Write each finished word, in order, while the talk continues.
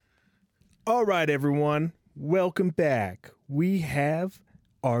All right, everyone. Welcome back. We have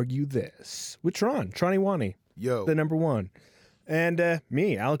Argue This with Tronny Wani, Yo. the number one. And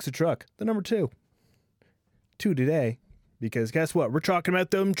me, Alex the Truck, the number two. Two today, because guess what? We're talking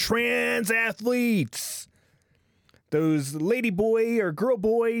about them trans athletes. Those lady boy or girl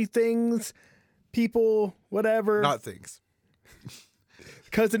boy things, people, whatever. Not things.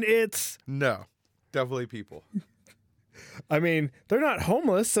 Cousin It's. No. Definitely people. I mean, they're not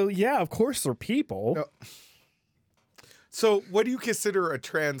homeless, so yeah, of course they're people. No. So what do you consider a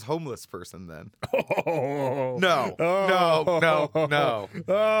trans homeless person then? Oh. No. No.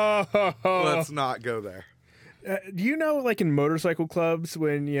 Let's not go there. Do you know, like in motorcycle clubs,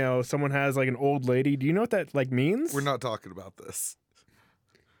 when someone has like an old lady? Do you know what that like means? We're not talking about this.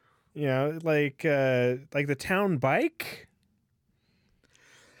 Like the town bike.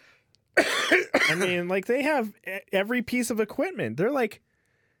 I mean, like they have every piece of equipment. They're like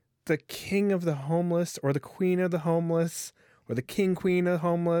the king of the homeless, or the queen of the homeless, or the queen of the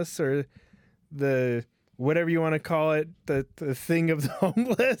homeless, or the whatever you want to call it, the thing of the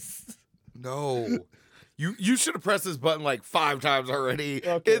homeless. No. You should have pressed this button like 5 times already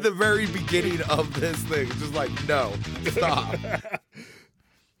Okay. in the very beginning of this thing. Just like, no, stop.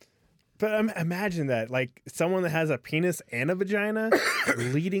 But imagine that, like someone that has a penis and a vagina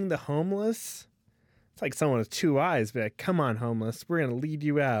leading the homeless. It's like someone with 2 eyes. Be like, come on, homeless, we're gonna lead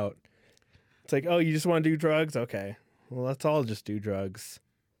you out. It's like, oh, you just want to do drugs? Okay, well, let's all just do drugs.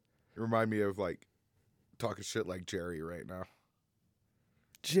 You remind me of like talking shit like Jerry right now.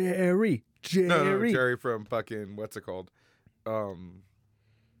 Jerry. No, Jerry from fucking, what's it called? Can't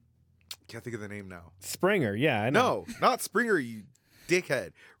think of the name now. Springer. Yeah, I know. No, not Springer, you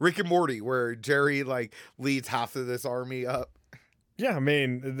dickhead. Rick and Morty, where Jerry like leads half of this army up. Yeah, I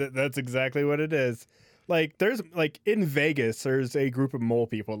mean that's exactly what it is. Like there's like in Vegas, there's a group of mole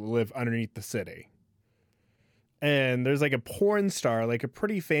people that live underneath the city, and there's like a porn star, like a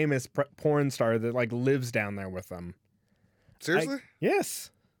pretty famous porn star that like lives down there with them. Seriously?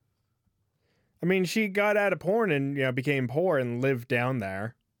 Yes. I mean, she got out of porn and became poor and lived down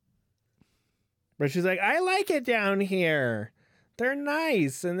there. But she's like, I like it down here. They're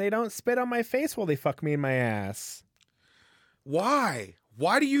nice and they don't spit on my face while they fuck me in my ass. Why?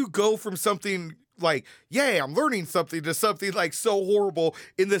 Why do you go from something like, yeah, I'm learning something, to something like so horrible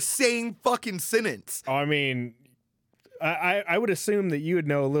in the same fucking sentence? I mean, I would assume that you would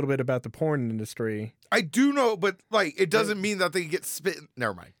know a little bit about the porn industry. I do know, but like, it doesn't mean that they get spit.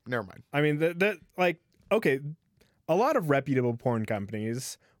 Never mind. I mean, that like, okay, a lot of reputable porn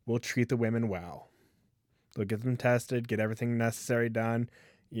companies will treat the women well. They'll get them tested, get everything necessary done,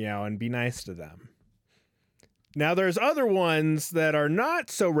 and be nice to them. Now, there's other ones that are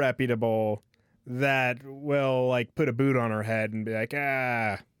not so reputable that will like put a boot on her head and be like,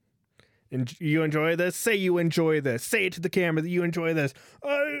 you enjoy this? Say you enjoy this. Say it to the camera that you enjoy this.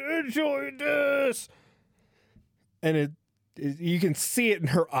 I enjoy this. And you can see it in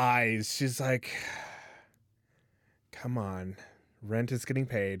her eyes. She's like, come on. Rent is getting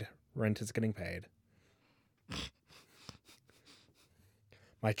paid. Rent is getting paid.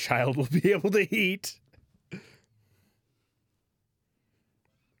 My child will be able to eat.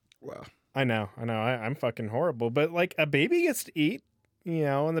 Wow. I know. I'm fucking horrible. But like a baby gets to eat,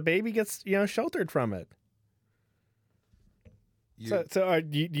 and the baby gets, sheltered from it. Do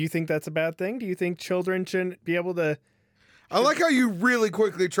you think that's a bad thing? Do you think children shouldn't be able to? I like how you really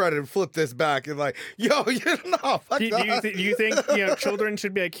quickly try to flip this back and like, yo, fuck that. Do you think children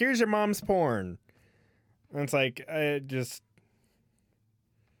should be like, here's your mom's porn? And it's like, I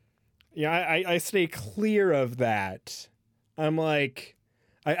stay clear of that. I'm like,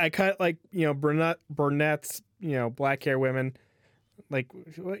 I cut like brunettes, black hair women. Like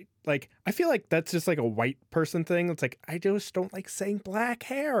I feel like that's just like a white person thing. It's like, I just don't like saying black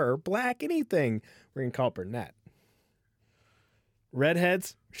hair or black anything. We're gonna call it brunette.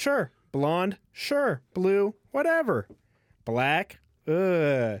 Redheads, sure. Blonde, sure. Blue, whatever. Black,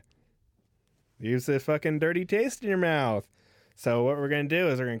 ugh. Leaves a fucking dirty taste in your mouth. So what we're gonna do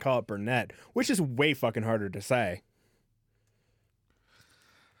is we're gonna call it brunette, which is way fucking harder to say.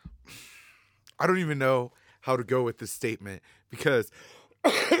 I don't even know how to go with this statement because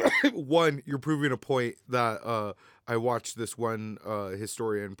one, you're proving a point that I watched this one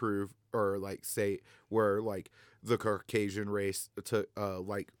historian prove or like say where like the Caucasian race took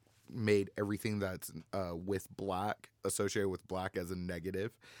like made everything that's with black associated with black as a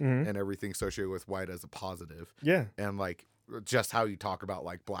negative, and everything associated with white as a positive. Yeah. And like just how you talk about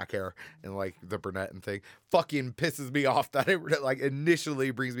like black hair and like the brunette and thing fucking pisses me off that it like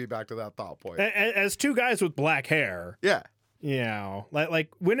initially brings me back to that thought point. As two guys with black hair. Yeah. Like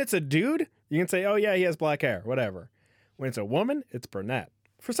when it's a dude, you can say, oh yeah, he has black hair, whatever. When it's a woman, it's brunette.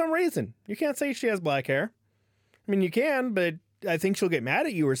 For some reason, you can't say she has black hair. I mean, you can, but I think she'll get mad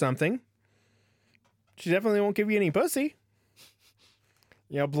at you or something. She definitely won't give you any pussy.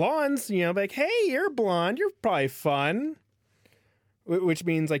 Blondes, like, hey, you're blonde, you're probably fun. Which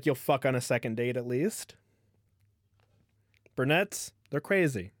means, like, you'll fuck on a second date at least. Brunettes, they're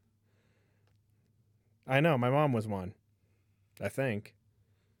crazy. I know, my mom was one. I think.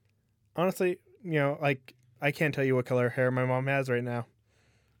 Honestly, like, I can't tell you what color hair my mom has right now.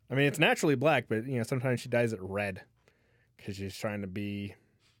 I mean, it's naturally black, but, sometimes she dyes it red. Because she's trying to be,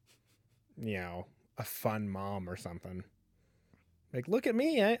 a fun mom or something. Like, look at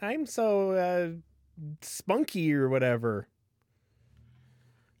me, I'm so spunky or whatever.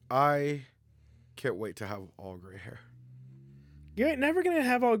 I can't wait to have all gray hair. You ain't never gonna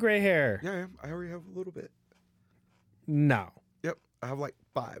have all gray hair. Yeah, I am. I already have a little bit. No. Yep, I have like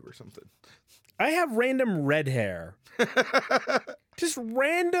 5 or something. I have random red hair. Just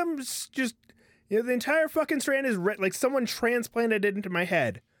random, the entire fucking strand is red. Like someone transplanted it into my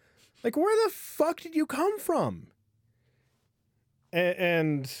head. Like, where the fuck did you come from?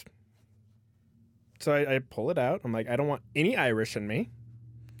 And so I pull it out. I'm like, I don't want any Irish in me.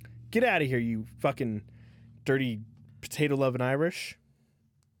 Get out of here, you fucking dirty potato-loving Irish.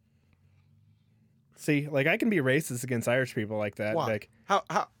 See, like, I can be racist against Irish people like that. Why? Like,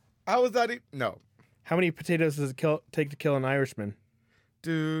 how is that? No. How many potatoes does it take to kill an Irishman?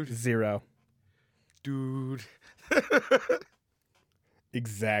 Dude. 0. Dude.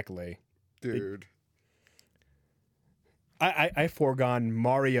 Exactly. Dude. I foregone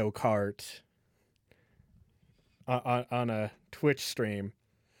Mario Kart on a Twitch stream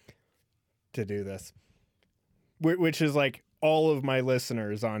to do this, which is like all of my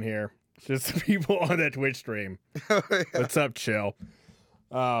listeners on here, just the people on that Twitch stream. Oh, yeah. What's up, chill?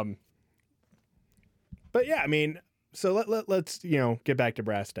 But yeah, I mean, so let's get back to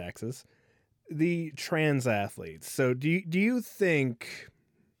brass taxes. The trans athletes. So do you think,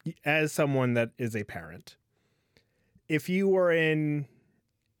 as someone that is a parent, if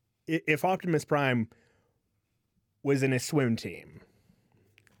Optimus Prime was in a swim team,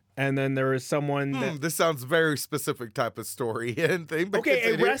 and then there was someone that... This sounds very specific type of story and thing. But okay,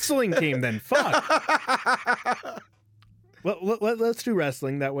 continue. a wrestling team then. Fuck. Well, let's do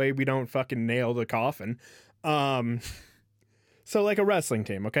wrestling. That way we don't fucking nail the coffin. So like a wrestling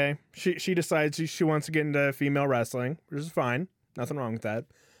team, okay? She decides she wants to get into female wrestling, which is fine. Nothing wrong with that.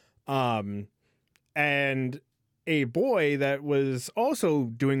 And a boy that was also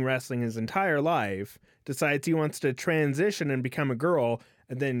doing wrestling his entire life decides he wants to transition and become a girl,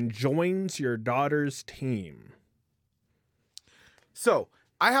 and then joins your daughter's team. So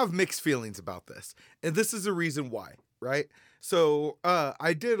I have mixed feelings about this, and this is the reason why, right? So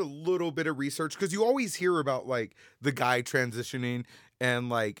I did a little bit of research, because you always hear about like the guy transitioning and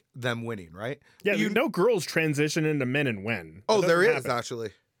like them winning, right? Yeah, girls transition into men and win. Oh, there is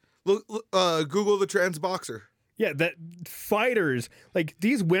actually. Look, Google the trans boxer. Yeah, that fighters, like,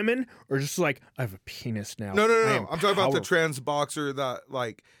 these women are just like, I have a penis now. No. I'm talking about the trans boxer that,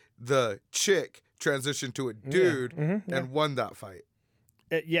 like, the chick transitioned to a dude and won that fight.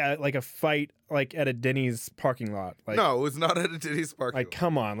 Yeah, like a fight, like, at a Denny's parking lot. Like, no, it was not at a Denny's parking lot. Like,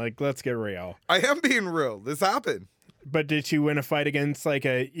 come on, like, let's get real. I am being real. This happened. But did she win a fight against, like,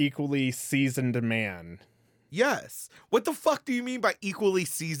 a equally seasoned man? Yes. What the fuck do you mean by equally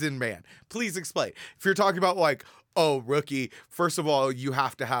seasoned man? Please explain. If you're talking about like, oh, rookie, first of all, you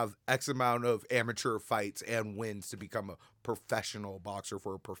have to have X amount of amateur fights and wins to become a professional boxer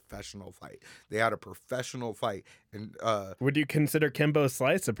for a professional fight. They had a professional fight. And would you consider Kimbo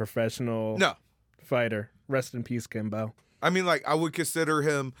Slice a professional fighter? Rest in peace, Kimbo. I mean, like, I would consider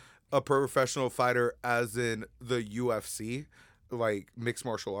him a professional fighter as in the UFC, like mixed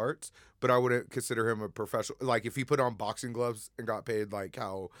martial arts, but I wouldn't consider him a professional. Like, if he put on boxing gloves and got paid like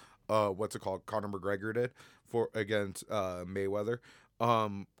how what's it called, Conor McGregor did against Mayweather.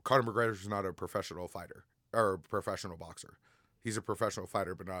 Conor McGregor's not a professional fighter or a professional boxer. He's a professional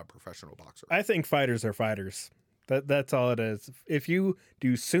fighter, but not a professional boxer. I think fighters are fighters. That's all it is. If you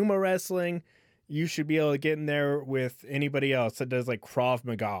do sumo wrestling, you should be able to get in there with anybody else that does like Krav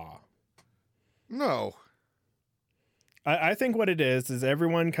Maga. No. I think what it is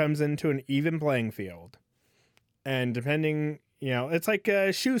everyone comes into an even playing field. And depending, it's like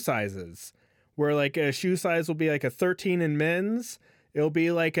shoe sizes, where like a shoe size will be like a 13 in men's. It'll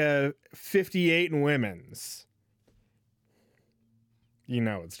be like a 58 in women's.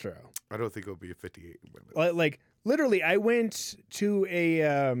 It's true. I don't think it'll be a 58 in women's. Like literally, I went to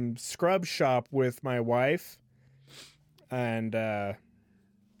a scrub shop with my wife And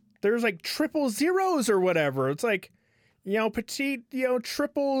there's like triple zeros or whatever. It's like, petite,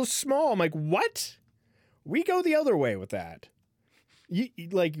 triple small. I'm like, what? We go the other way with that.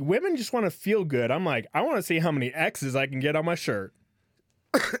 Like, women just want to feel good. I'm like, I want to see how many X's I can get on my shirt.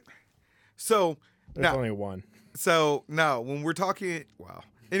 So There's only one. So now when we're talking, wow.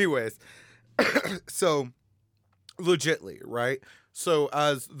 Anyways, so legitly, right? So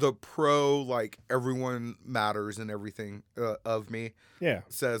as the pro, like everyone matters and everything of me, Yeah,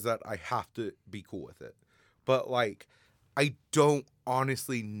 says that I have to be cool with it, but like I don't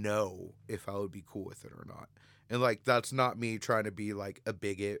honestly know if I would be cool with it or not. And like that's not me trying to be like a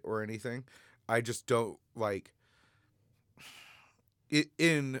bigot or anything. I just don't like it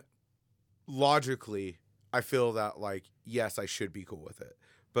in logically. I feel that like yes, I should be cool with it.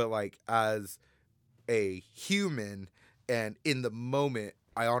 But like as a human and in the moment,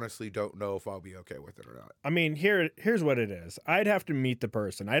 I honestly don't know if I'll be okay with it or not. I mean, here's what it is. I'd have to meet the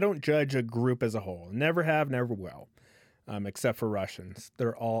person. I don't judge a group as a whole. Never have, never will. Except for Russians.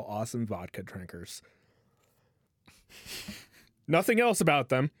 They're all awesome vodka drinkers. Nothing else about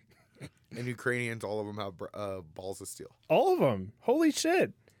them. And Ukrainians, all of them have balls of steel. All of them. Holy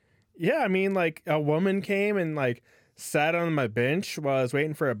shit. Yeah, I mean, like, a woman came and, like, sat on my bench while I was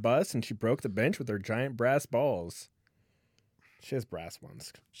waiting for a bus, and she broke the bench with her giant brass balls. She has brass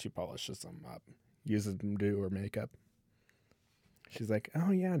ones. She polishes them up, uses them to do her makeup. She's like,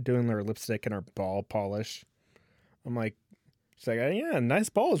 oh, yeah, doing her lipstick and her ball polish. I'm like, she's like, yeah, nice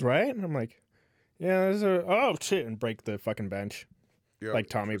balls, right? And I'm like, yeah, those are, oh, shit, and break the fucking bench. Yeah, Like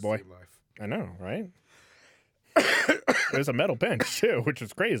Tommy Boy. life. I know, right? There's a metal bench, too, which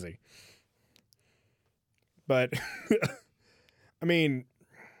is crazy. But, I mean,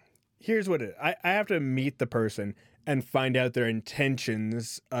 here's what it is. I have to meet the person and find out their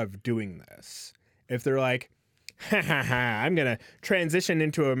intentions of doing this. If they're like, ha ha ha, I'm going to transition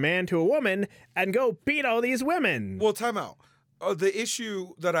into a man to a woman and go beat all these women. Well, time out. The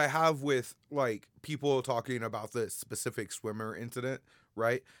issue that I have with like people talking about this specific swimmer incident,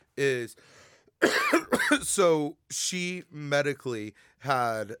 right, is so she medically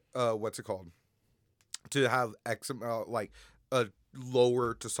had what's it called? To have X amount, like a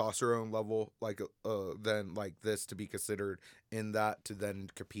lower testosterone level, like than like this to be considered in that to then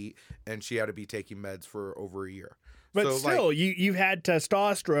compete, and she had to be taking meds for over a year. But So, still, like, you've had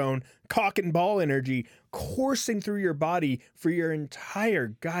testosterone, cock and ball energy coursing through your body for your entire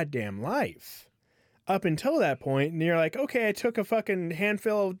goddamn life. Up until that point, and you're like, okay, I took a fucking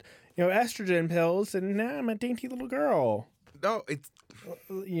handful of estrogen pills, and now I'm a dainty little girl. no, it's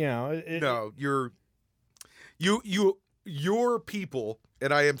no, your people,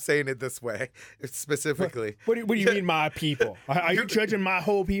 and I am saying it this way specifically. What do you mean, my people? Are you judging my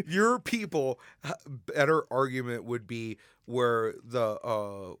whole people? Your people, better argument would be where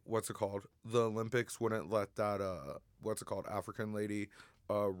the what's it called? The Olympics wouldn't let that what's it called? African lady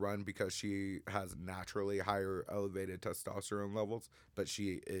run because she has naturally higher elevated testosterone levels, but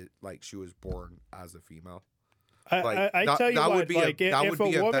she was born as a female. I tell you that what, would be like, that would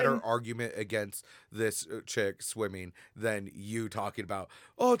be a woman, better argument against this chick swimming than you talking about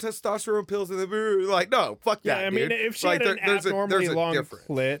testosterone pills and the like. No, fuck that. Yeah, I mean, dude. if she had an abnormally long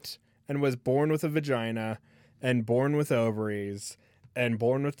clit and was born with a vagina and born with ovaries and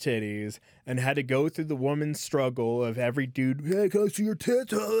born with titties and had to go through the woman's struggle of every dude, hey, can I see your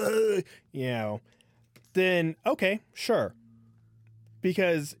tits? Then okay, sure.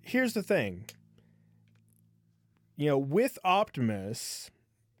 Because here's the thing. With Optimus,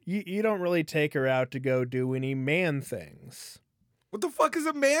 you don't really take her out to go do any man things. What the fuck is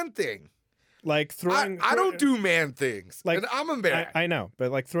a man thing? Like throwing. I don't do man things. Like, and I'm a man. I know,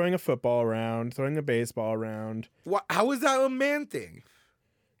 but like throwing a football around, throwing a baseball around. How is that a man thing?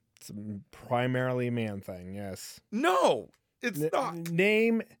 It's primarily a man thing, yes. No, it's not.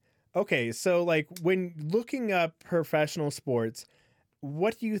 Name. Okay, so like when looking up professional sports,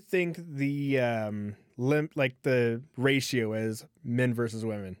 what do you think the the ratio is men versus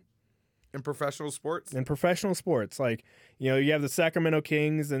women In professional sports? in professional sports? Like, you have the Sacramento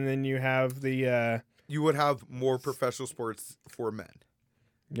Kings, and then you have the You would have more professional sports for men.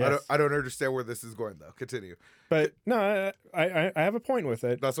 yes. I don't understand where this is going though. Continue. But no, I have a point with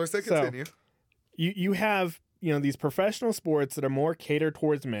it. That's why I say So, continue. You have these professional sports that are more catered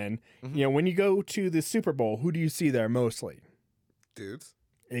towards men. Mhm. When you go to the Super Bowl, who do you see there mostly? Dudes.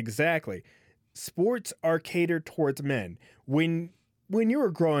 Exactly. Sports are catered towards men. When you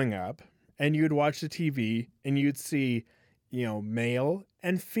were growing up and you'd watch the TV and you'd see, male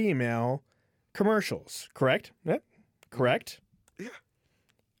and female commercials, correct? Yep. Correct? Yeah.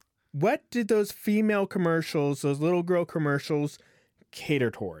 what did those female commercials, those little girl commercials,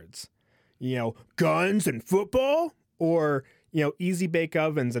 cater towards? Guns and football, or easy bake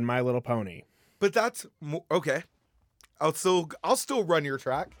ovens and My Little Pony. But that's okay. I'll still run your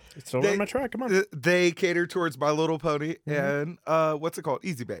track. It's still on my track. Come on. They cater towards My Little Pony and what's it called?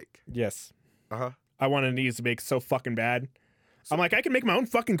 Easy Bake. Yes. Uh-huh. I wanted an easy bake so fucking bad. I'm like, I can make my own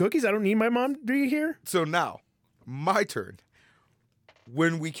fucking cookies. I don't need my mom. Do you hear? So now, my turn.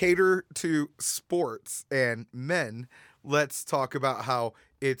 When we cater to sports and men, let's talk about how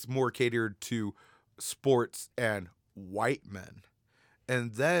it's more catered to sports and white men.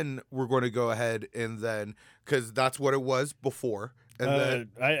 And then we're going to go ahead and then, because that's what it was before. And then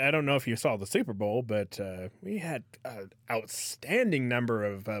I don't know if you saw the Super Bowl, but we had an outstanding number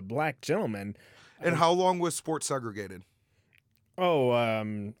of black gentlemen. And how long was sports segregated? Oh, I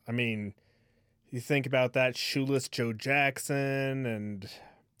mean, you think about that, Shoeless Joe Jackson and...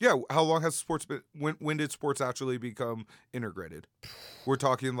 Yeah, how long has sports been... When did sports actually become integrated? We're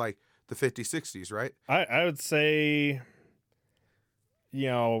talking like the 50s, 60s, right? I would say...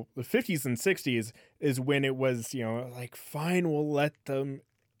 the 50s and 60s is when it was, like, fine, we'll let them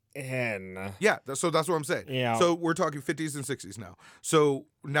in. Yeah, so that's what I'm saying. Yeah. So we're talking 50s and 60s now. So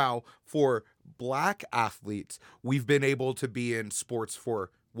now for black athletes, we've been able to be in sports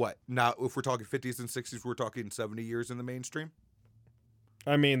for what? Now, if we're talking 50s and 60s, we're talking 70 years in the mainstream?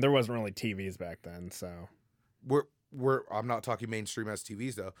 I mean, there wasn't really TVs back then, so. I'm not talking mainstream as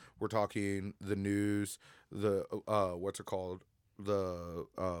TVs, though. We're talking the news, the, what's it called? The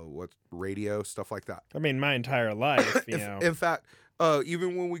radio, stuff like that. I mean, my entire life, In fact,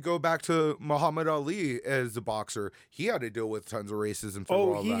 even when we go back to Muhammad Ali as a boxer, he had to deal with tons of racism.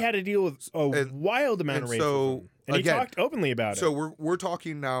 He had to deal with a wild amount of racism, and he talked openly about it. So we're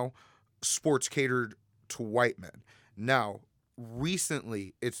talking now, sports catered to white men. Now,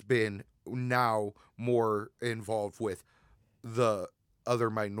 recently, it's been now more involved with the other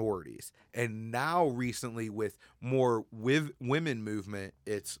minorities, and now recently with more women movement,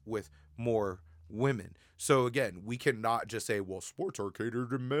 it's with more women. So again, we cannot just say, well, sports are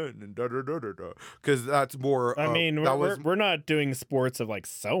catered to men and because that's more. I mean, we're not doing sports of like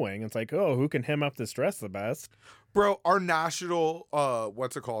sewing. It's like, oh, who can hem up this dress the best? Bro, our national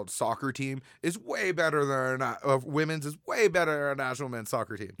soccer team is way better than our women's is way better than our national men's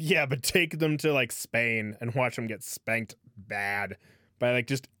soccer team. Yeah, but take them to like Spain and watch them get spanked bad by like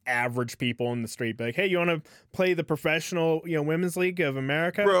just average people in the street. Be like, hey, you want to play the professional, Women's League of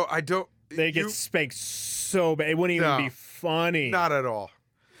America? Bro, I don't. They get spanked so bad. It wouldn't even be funny. Not at all.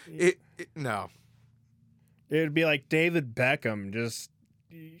 No. It would be like David Beckham just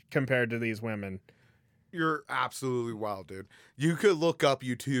compared to these women. You're absolutely wild, dude. You could look up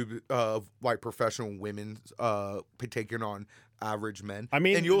YouTube of like professional women taking on average men. I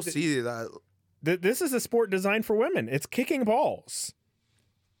mean, and you'll see that. This is a sport designed for women. It's kicking balls.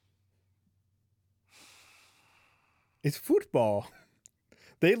 It's football.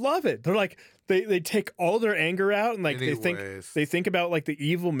 They love it. They're like they take all their anger out and like they think about like the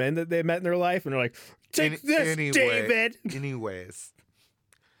evil men that they met in their life and they're like, take this, David. Anyways,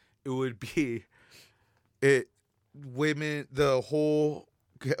 it would be women, the whole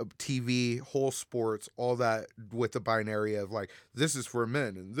TV, whole sports, all that with the binary of like this is for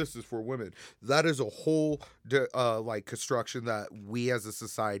men and this is for women. That is a whole like construction that we as a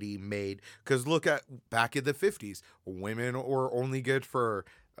society made. Because look at back in the 50s, women were only good for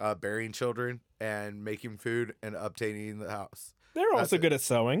bearing children and making food and updating the house. They're also good at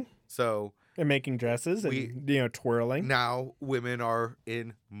sewing. So and making dresses and twirling. Now women are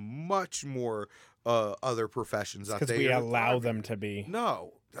in much more other professions that because we allow them to be.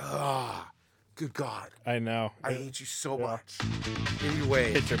 No. Good God. I know. I hate you so much.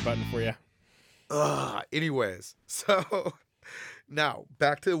 Anyway. Hit your button for you. Anyways. So now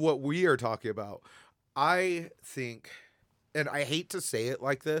back to what we are talking about. I think, and I hate to say it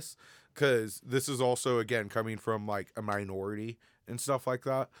like this, because this is also, again, coming from like a minority and stuff like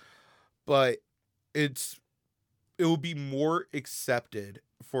that. But it will be more accepted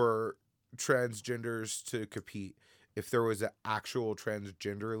for transgenders to compete if there was an actual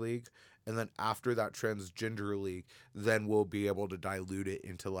transgender league, and then after that transgender league, then we'll be able to dilute it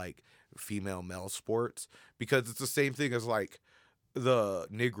into like female male sports, because it's the same thing as like the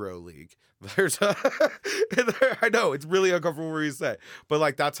Negro League. I know it's really uncomfortable for you to say, but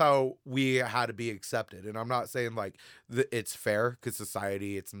like that's how we had to be accepted. And I'm not saying like it's fair, because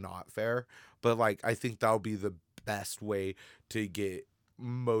society it's not fair, but like I think that'll be the best way to get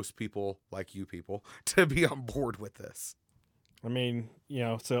most people like you people to be on board with this. I mean,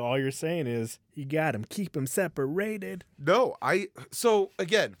 so all you're saying is you got them, keep them separated. No, so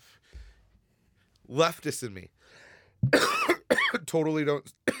again, leftist in me totally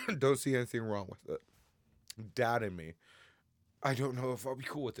don't see anything wrong with it. Dad in me, I don't know if I'll be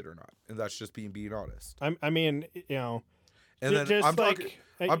cool with it or not, and that's just being honest. I mean, you know, And then just I'm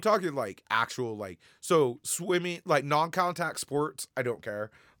talking like actual like so swimming, like non-contact sports. I don't care,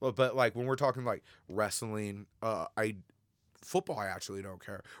 but like when we're talking like wrestling, football, I actually don't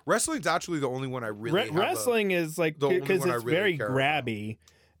care. Wrestling's actually the only one I really wrestling is like the only because one I it's really very care grabby,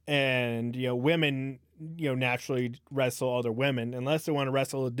 and you know women naturally wrestle other women unless they want to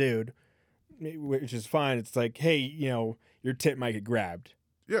wrestle a dude, which is fine. It's like, hey, your tit might get grabbed.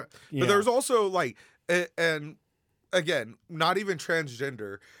 Yeah, You but know. there's also like and again, not even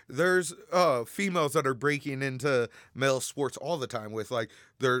transgender. There's females that are breaking into male sports all the time with like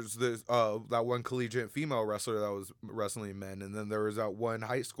there's this that one collegiate female wrestler that was wrestling men, and then there was that one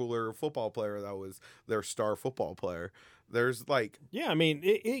high schooler football player that was their star football player. There's like Yeah, I mean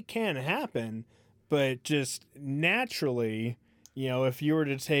it can happen, but just naturally, if you were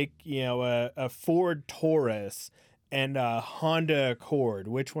to take a Ford Taurus and a Honda Accord,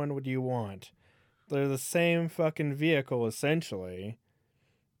 which one would you want? They're the same fucking vehicle essentially,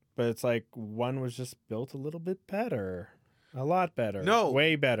 but it's like one was just built a little bit better, a lot better, No,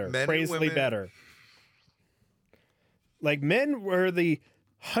 way better, men and crazily women- better. Like men were the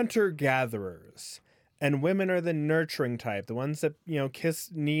hunter gatherers, and women are the nurturing type, the ones that kiss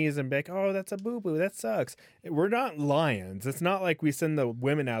knees and be like, "Oh, that's a boo boo, that sucks." We're not lions. It's not like we send the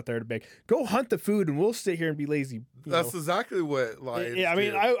women out there to be like, "Go hunt the food," and we'll sit here and be lazy. that's exactly what lions Yeah, I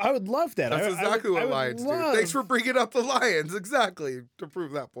mean, do. I would love that. That's exactly I what would lions do. love- Thanks for bringing up the lions. Exactly to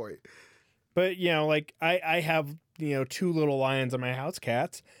prove that point. But like I have 2 little lions in my house,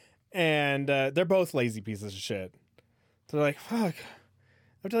 cats, and they're both lazy pieces of shit. They're like, fuck,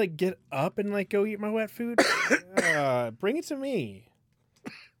 I have to like get up and like go eat my wet food. Bring it to me.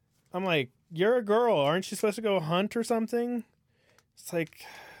 I'm like, you're a girl, aren't you supposed to go hunt or something? It's like,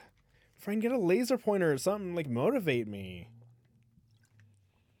 if I can get a laser pointer or something, like motivate me.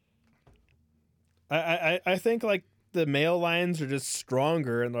 I think like the male lions are just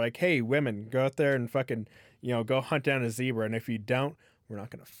stronger, and they're like, hey, women, go out there and fucking, go hunt down a zebra. And if you don't, we're not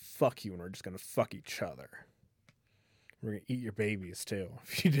going to fuck you, and we're just going to fuck each other. We're going to eat your babies too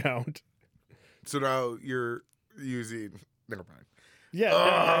if you don't. So now you're using. Never mind. Yeah,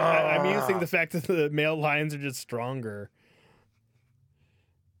 I'm using the fact that the male lions are just stronger.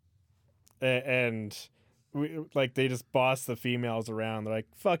 And like they just boss the females around. They're like,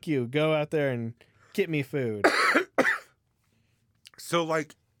 fuck you, go out there and get me food. So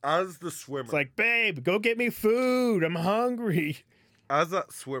like as the swimmer, It's like, babe, go get me food. I'm hungry. as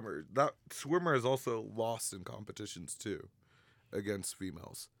that swimmer is also lost in competitions too against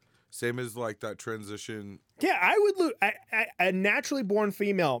females. Same as like that transition. Yeah, I would lose. A naturally born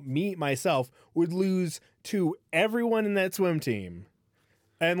female, me, myself, would lose to everyone in that swim team.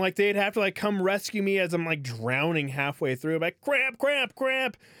 And like they'd have to like come rescue me as I'm like drowning halfway through. I'm like, cramp, cramp,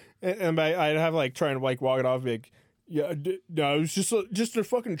 cramp. And I'd have like trying to like walk it off and be like, yeah, no, it was just a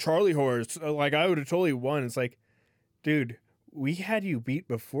fucking Charlie horse. Like I would have totally won. It's like, dude, we had you beat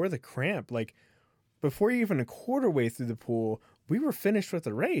before the cramp. Like before you even a quarter way through the pool, we were finished with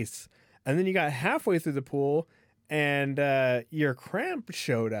the race. And then you got halfway through the pool and your cramp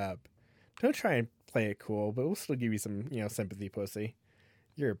showed up. Don't try and play it cool, but we'll still give you some, sympathy, pussy.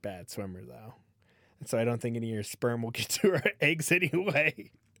 You're a bad swimmer, though. And so I don't think any of your sperm will get to our eggs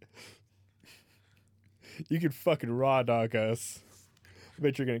anyway. You could fucking raw dog us. I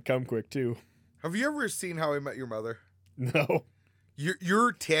bet you're going to come quick, too. Have you ever seen How I Met Your Mother? No.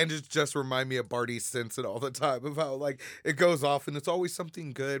 Your tangents just remind me of Barney Stinson all the time of how like it goes off and it's always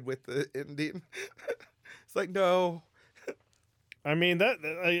something good with the ending. It's like no. I mean,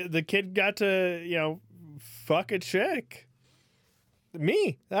 the kid got to, fuck a chick.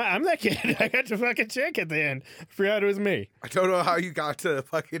 Me. I'm that kid. I got to fuck a chick at the end. I forgot it was me. I don't know how you got to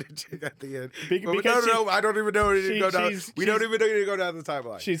fucking a chick at the end. Because no, I don't even know. We don't even need to go down the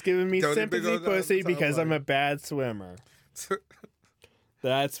timeline. She's giving me Don't even sympathy, go down pussy, the because I'm timeline. a bad swimmer.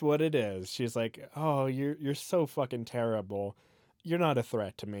 That's what it is. She's like, "Oh, you're so fucking terrible. You're not a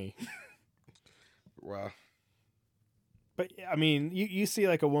threat to me." Wow. But I mean, you see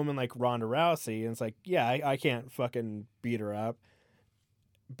like a woman like Ronda Rousey, and it's like, yeah, I can't fucking beat her up.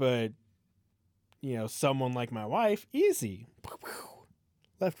 But someone like my wife, easy.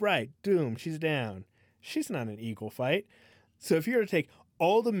 Left, right, doom, she's down. She's not an equal fight. So if you were to take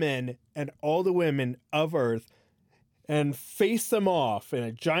all the men and all the women of Earth and face them off in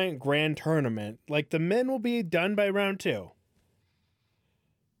a giant grand tournament, like the men will be done by round 2.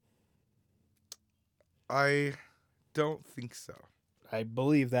 I don't think so. I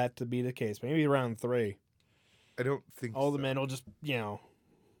believe that to be the case. Maybe around 3. I don't think All so. the men will just,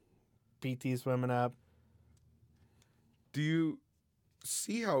 beat these women up. Do you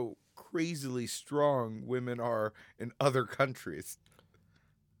see how crazily strong women are in other countries?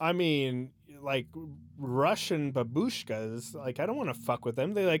 I mean, like, Russian babushkas, like, I don't want to fuck with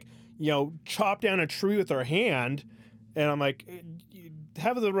them. They, like, chop down a tree with their hand, and I'm like,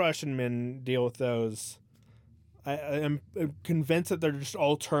 have the Russian men deal with those. I'm convinced that they're just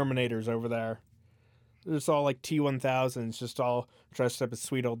all Terminators over there. They're just all, like, T-1000s, just all dressed up as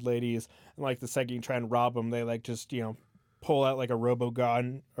sweet old ladies. And, like, the second you try and rob them, they, like, just, pull out, like, a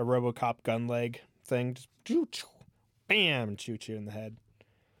RoboCop gun leg thing. Just, bam, and shoot you in the head.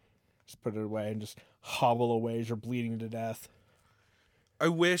 Just put it away and just hobble away as you're bleeding to death. I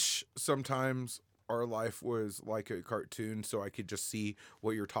wish sometimes our life was like a cartoon so I could just see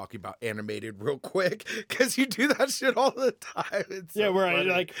what you're talking about animated real quick, because you do that shit all the time. It's so where funny.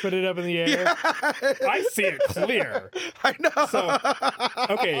 I like put it up in the air. Yeah. I see it clear. I know.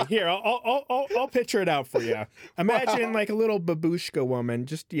 So, okay, here I'll picture it out for you. Imagine like a little babushka woman,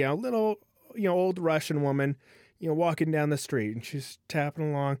 just little old Russian woman, walking down the street, and she's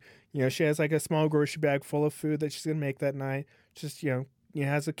tapping along. She has like a small grocery bag full of food that she's gonna make that night. Just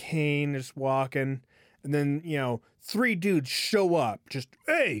has a cane, just walking, and then 3 dudes show up. Just,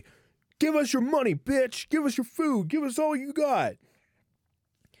 hey, give us your money, bitch. Give us your food. Give us all you got.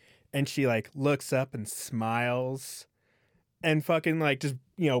 And she like looks up and smiles, and fucking like just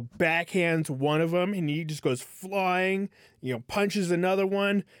backhands one of them, and he just goes flying. Punches another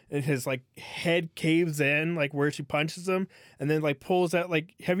one, and his like head caves in like where she punches him, and then like pulls out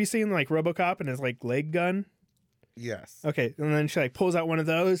like, have you seen like RoboCop and his like leg gun? Yes. Okay, and then she like pulls out one of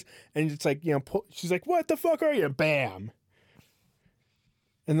those, and it's like she's like, "What the fuck are you?" Bam.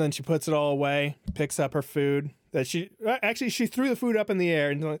 And then she puts it all away, picks up her food that she threw the food up in the air,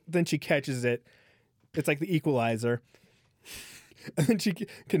 and then she catches it. It's like the Equalizer. And then she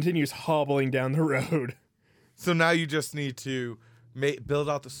continues hobbling down the road. So now you just need to build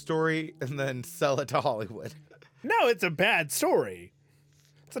out the story and then sell it to Hollywood. No, it's a bad story.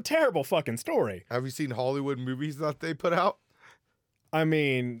 It's a terrible fucking story. Have you seen Hollywood movies that they put out? I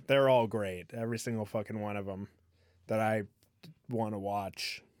mean, they're all great. Every single fucking one of them that I want to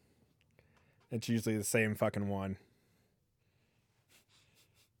watch. It's usually the same fucking one.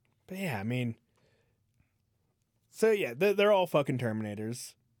 But yeah, I mean... So yeah, they're all fucking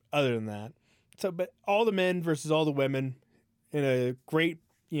Terminators, other than that. So, but all the men versus all the women in a great,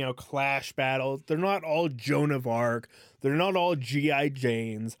 clash battle. They're not all Joan of Arc. They're not all G.I.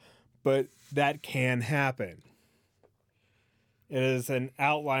 Janes, but that can happen. It is an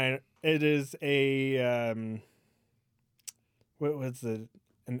outline. It is a, what was it?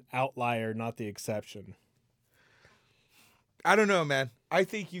 An outlier, not the exception. I don't know, man. I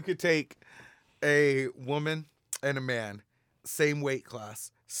think you could take a woman and a man, same weight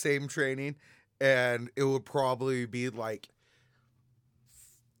class, same training, and it would probably be like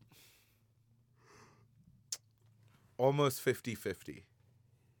almost 50-50.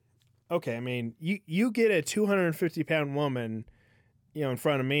 Okay, I mean, you get a 250-pound woman, in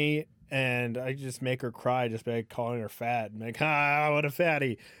front of me, and I just make her cry just by calling her fat. I'm like, what a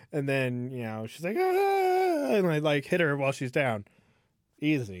fatty. And then, she's like, and I like hit her while she's down.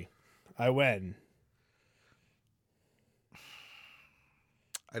 Easy. I win.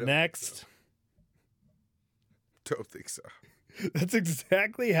 Next. Don't think so. That's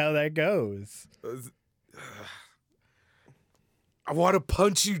exactly how that goes. I want to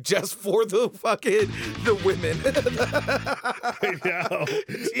punch you just for the women. I know.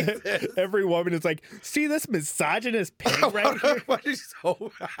 Every woman is like, see this misogynist pig right here? Why are you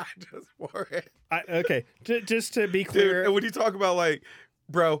so mad just for it? Okay, just to be clear. Dude, when you talk about like,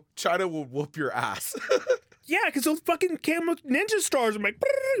 bro, China will whoop your ass. Yeah, because those fucking camel ninja stars are like,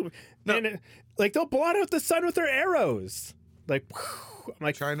 no. And like they'll blot out the sun with their arrows. Like, I'm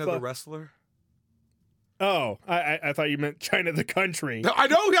like, China the wrestler. Oh, I thought you meant China the country. No, I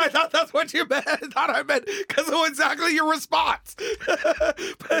know. I thought that's what you meant. I thought I meant because of exactly your response.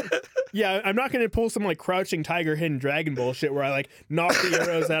 Yeah, I'm not going to pull some like Crouching Tiger, Hidden Dragon bullshit where I like knock the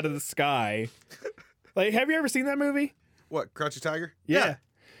arrows out of the sky. Like, have you ever seen that movie? What, Crouching Tiger? Yeah.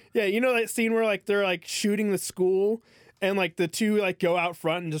 Yeah, you know that scene where like they're like shooting the school and like the two like go out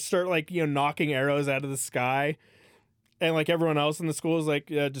front and just start like, knocking arrows out of the sky. And like everyone else in the school is like,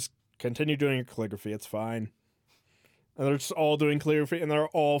 yeah, just continue doing your calligraphy. It's fine. And they're just all doing calligraphy and they're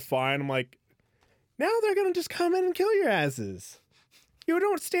all fine. I'm like, now they're going to just come in and kill your asses. You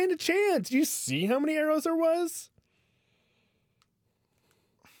don't stand a chance. Do you see how many arrows there was?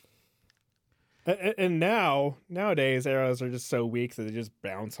 And nowadays, arrows are just so weak that they just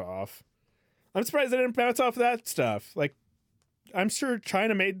bounce off. I'm surprised they didn't bounce off that stuff. Like, I'm sure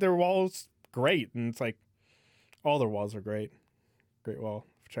China made their walls great, and it's like all their walls are great. Great Wall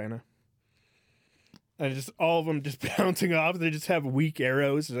of China. And just all of them just bouncing off. They just have weak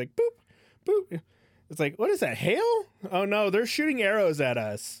arrows. It's like boop, boop. It's like, what is that, hail? Oh no, they're shooting arrows at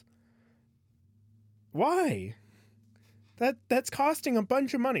us. Why? That's costing a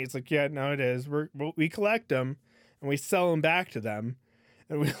bunch of money. It's like, yeah, no, it is. We collect them and we sell them back to them,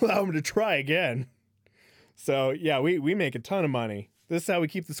 and we allow them to try again. So yeah, we make a ton of money. This is how we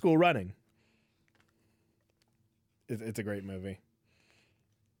keep the school running. It's a great movie.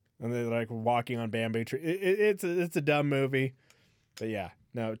 And they're like walking on bamboo tree. It's a dumb movie, but yeah,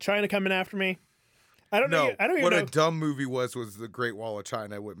 no, China coming after me. I don't know. What a dumb movie was The Great Wall of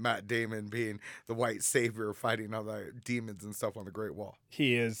China, with Matt Damon being the white savior fighting all the demons and stuff on the Great Wall.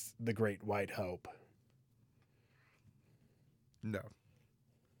 He is the Great White Hope. No.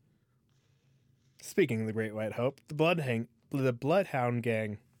 Speaking of the Great White Hope, the Bloodhound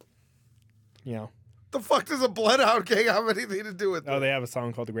Gang. You know. The fuck does a Bloodhound Gang have anything to do with Oh, they have a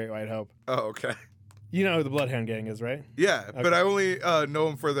song called The Great White Hope. Oh, okay. You know who the Bloodhound Gang is, right? Yeah, Okay. but I only know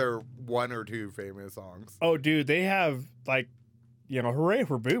them for their one or two famous songs. Oh, dude, they have, like, you know, Hooray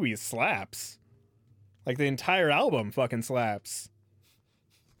for Boobies slaps. Like, the entire album fucking slaps.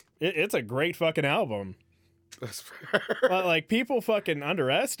 It's a great fucking album. That's fair. But, like, people fucking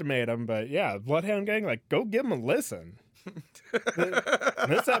underestimate them, but yeah, Bloodhound Gang, like, go give them a listen.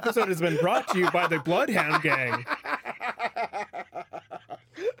 This episode has been brought to you by the Bloodhound Gang.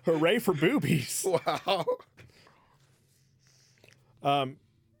 Hooray for Boobies. Wow.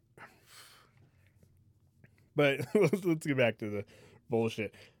 But let's get back to the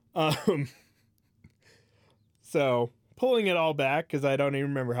bullshit. So pulling it all back, because I don't even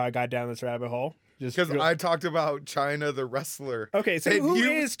remember how I got down this rabbit hole. Because I talked about China the wrestler. Okay, so who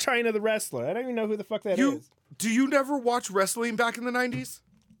is China the wrestler? I don't even know who the fuck that is. Do you never watch wrestling back in the 90s?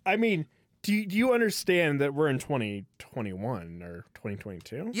 I mean, do you understand that we're in 2021 or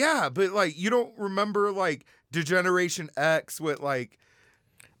 2022? Yeah, but like you don't remember like Degeneration X with like.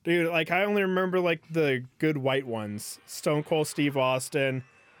 Dude, like I only remember like the good white ones, Stone Cold Steve Austin,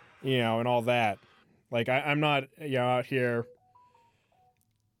 you know, and all that. Like I'm not, you know, out here,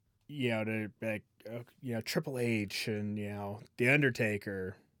 you know, to like, you know, Triple H and you know The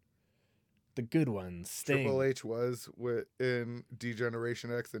Undertaker, the good ones. Sting. Triple H was in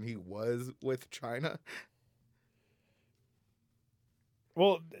Degeneration X, and he was with China.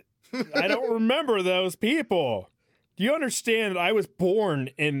 Well, I don't remember those people. Do you understand? I was born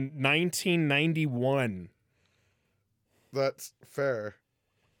in 1991. That's fair.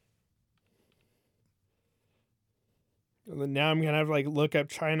 And then now I'm gonna have to like look up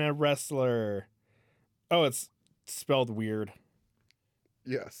China wrestler. Oh, it's spelled weird.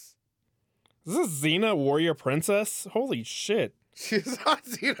 Yes. Is this Xena Warrior Princess? Holy shit. She's not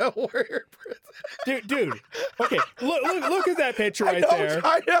Xena Warrior Princess. Dude. Okay, look at that picture right there.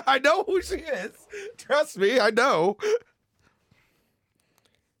 I know who she is. Trust me, I know.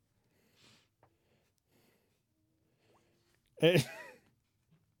 And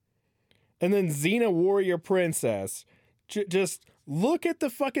then Xena Warrior Princess. Just look at the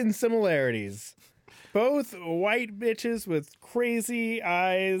fucking similarities. Both white bitches with crazy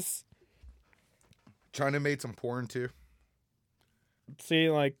eyes. China made some porn too. See,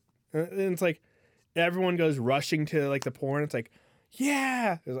 like, and it's like everyone goes rushing to like the porn. It's like,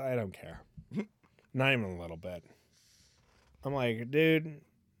 yeah, I don't care, not even a little bit. I'm like, dude,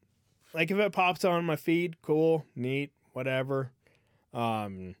 like if it pops on my feed, cool, neat, whatever.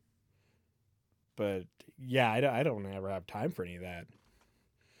 But yeah, I don't ever have time for any of that.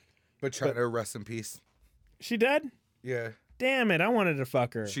 But China, rest in peace. She dead? Yeah. Damn it! I wanted to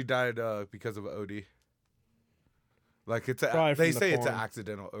fuck her. She died because of OD. Like it's Probably they from the say it's an porn.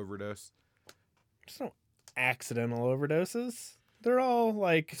 accidental overdose. There's no accidental overdoses. They're all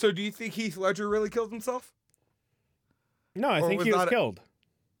like. So do you think Heath Ledger really killed himself? No, I Or think was he was that killed.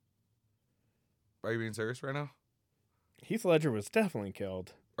 Are you being serious right now? Heath Ledger was definitely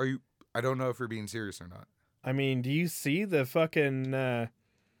killed. Are you? I don't know if you're being serious or not. I mean, do you see the fucking?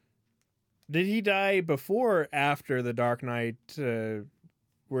 Did he die before or after the Dark Knight,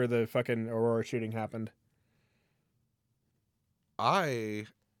 where the fucking Aurora shooting happened? I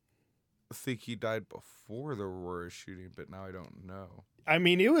think he died before the Aurora shooting, but now I don't know. I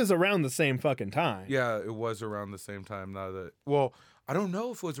mean, it was around the same fucking time. Yeah, it was around the same time. Now that I don't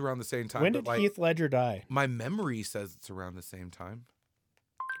know if it was around the same time. When but did Heath Ledger die? My memory says it's around the same time.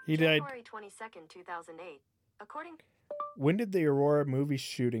 He died. January 22nd, 2008. According. When did the Aurora movie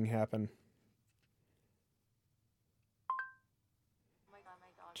shooting happen?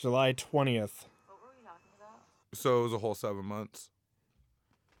 July 20th. So it was a whole 7 months.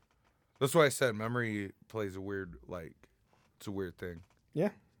 That's why I said memory plays a weird, like, it's a weird thing. Yeah.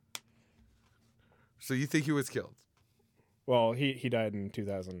 So you think he was killed? Well, he died in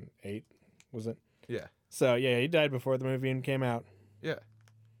 2008, was it? Yeah. So, yeah, he died before the movie even came out. Yeah.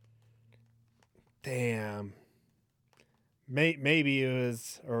 Damn. Maybe it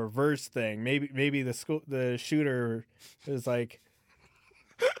was a reverse thing. Maybe the shooter was like,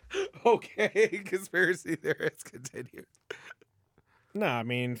 Okay, conspiracy theorists continue. no, I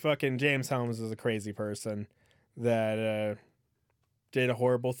mean, fucking James Holmes is a crazy person that did a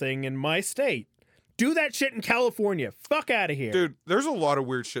horrible thing in my state. Do that shit in California. Fuck out of here. Dude, there's a lot of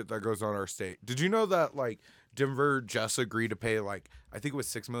weird shit that goes on in our state. Did you know that, like, Denver just agreed to pay, like, I think it was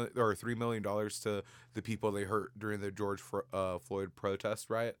 $6 million or $3 million to the people they hurt during the George Floyd protest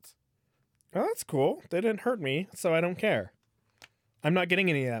riots? Oh, that's cool. They didn't hurt me, so I don't care. I'm not getting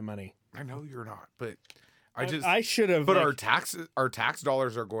any of that money. I know you're not, but I should have. But like, our tax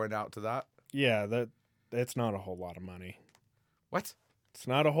dollars are going out to that. Yeah, that's not a whole lot of money. What? It's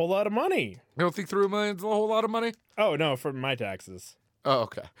not a whole lot of money. You don't think $3 million is a whole lot of money? Oh no, for my taxes. Oh,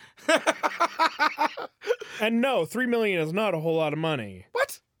 okay. And no, $3 million is not a whole lot of money.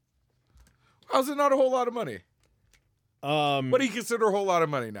 What? How's it not a whole lot of money? What do you consider a whole lot of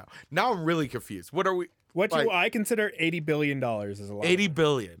money now? Now I'm really confused. What are we? What do I consider $80 billion is a lot. $80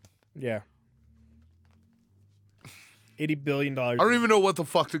 billion. Yeah. $80 billion. I don't even know what the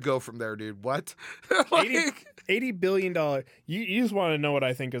fuck to go from there, dude. What? $80 billion. You just want to know what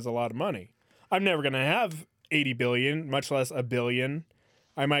I think is a lot of money. I'm never gonna have 80 billion, much less a billion.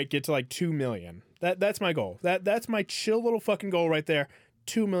 I might get to like 2 million. That's my goal. That's my chill little fucking goal right there.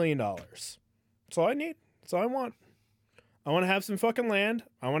 $2 million. That's all I need. That's all I want. I want to have some fucking land.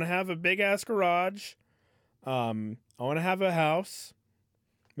 I want to have a big ass garage. I want to have a house.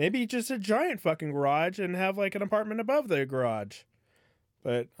 Maybe just a giant fucking garage and have like an apartment above the garage.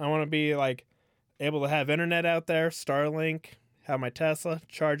 But I want to be like able to have internet out there, Starlink, have my Tesla,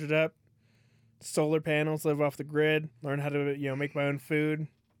 charge it up, solar panels, live off the grid, learn how to, make my own food.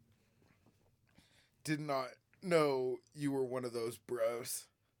 Did not know you were one of those bros.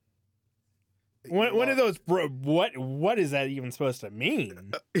 One of those bro. What is that even supposed to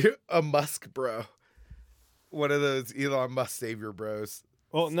mean? A Musk bro. One of those Elon Musk savior bros.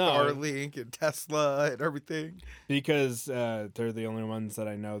 Well, no, Starlink and Tesla and everything. Because they're the only ones that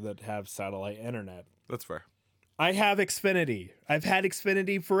I know that have satellite internet. That's fair. I have Xfinity. I've had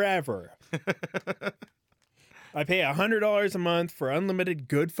Xfinity forever. I pay $100 a month for unlimited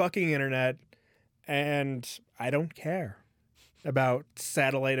good fucking internet, and I don't care about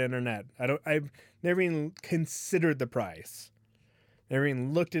satellite internet. I've never even considered the price. Never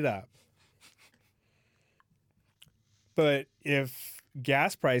even looked it up. But if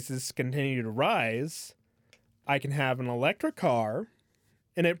gas prices continue to rise, I can have an electric car,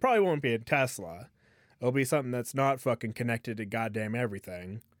 and it probably won't be a Tesla. It'll be something that's not fucking connected to goddamn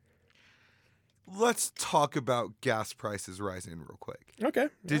everything. Let's talk about gas prices rising real quick. Okay.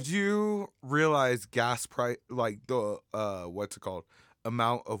 Did you realize gas price, like the what's it called,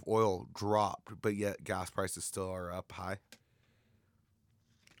 amount of oil dropped, but yet gas prices still are up high?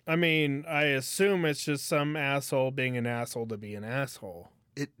 I mean, I assume it's just some asshole being an asshole to be an asshole.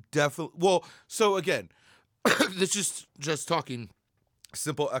 It definitely. Well, so again, this is just talking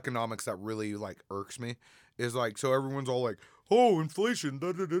simple economics that really like irks me. Is like, so everyone's all like, oh, inflation,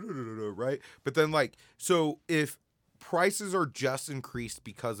 da, da, da, da, da, da, right? But then like, so if prices are just increased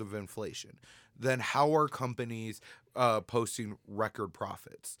because of inflation, then how are companies posting record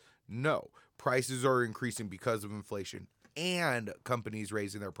profits? No, prices are increasing because of inflation and companies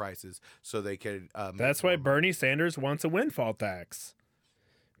raising their prices so they can. That's why Bernie Sanders wants a windfall tax,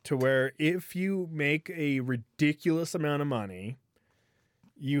 to where if you make a ridiculous amount of money,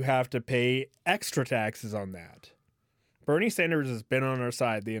 you have to pay extra taxes on that. Bernie Sanders has been on our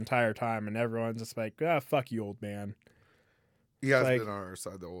side the entire time, and everyone's just like, fuck you, old man. He has been on our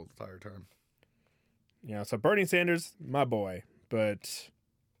side the whole entire time. So Bernie Sanders, my boy, but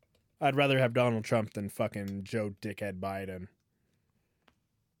I'd rather have Donald Trump than fucking Joe Dickhead Biden.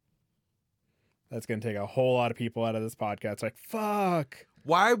 That's going to take a whole lot of people out of this podcast. It's like, fuck.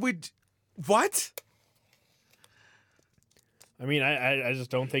 Why would... What? I mean, I just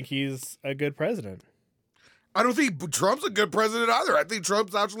don't think he's a good president. I don't think Trump's a good president either. I think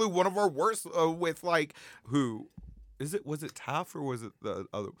Trump's actually one of our worst with like, who... Was it Taft or was it the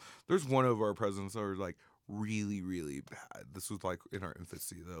other? There's one of our presidents that was like really, really bad. This was like in our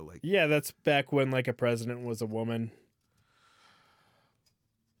infancy though. Like, yeah, that's back when like a president was a woman.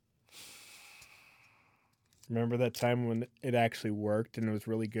 Remember that time when it actually worked and it was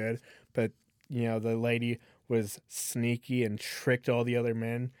really good, but the lady was sneaky and tricked all the other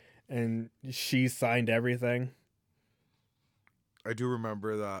men, and she signed everything. I do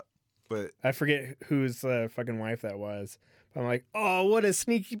remember that, but I forget whose fucking wife that was. But I'm like, oh, what a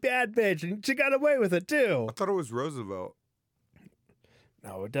sneaky bad bitch, and she got away with it too. I thought it was Roosevelt.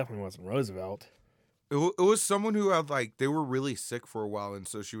 No, it definitely wasn't Roosevelt. It was someone who had they were really sick for a while, and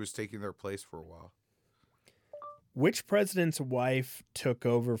so she was taking their place for a while. Which president's wife took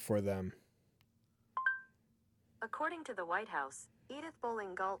over for them? According to the White House, Edith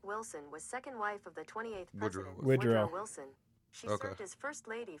Bowling Galt Wilson was second wife of the 28th Woodrow. president, Woodrow. Wilson. She Okay. served as First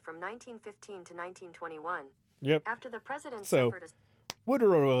Lady from 1915 to 1921. Yep. After the president So- suffered a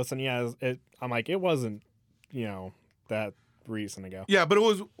Woodrow Wilson, yeah. I'm like, it wasn't, that recent ago. Yeah, but it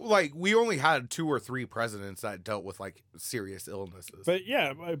was we only had 2 or 3 presidents that dealt with serious illnesses. But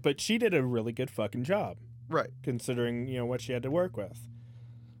yeah, but she did a really good fucking job, right. considering, what she had to work with.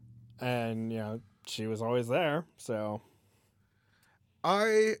 And, she was always there, so.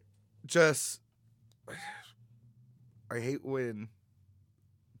 I hate when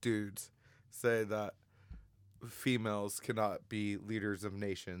dudes say that females cannot be leaders of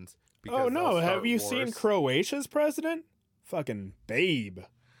nations. Oh, no. they'll Have start you wars. seen Croatia's president? Fucking babe.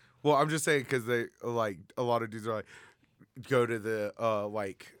 Well, I'm just saying because they a lot of dudes are go to the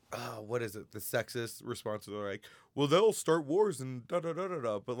what is it? The sexist response. They're like, well, they'll start wars and da da da da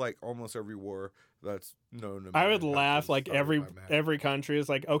da. But almost every war that's known. I would laugh every country is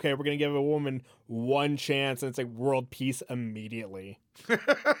like, okay, we're gonna give a woman one chance, and it's like world peace immediately.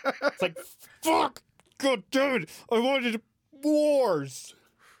 It's like, fuck, god damn it, I wanted wars,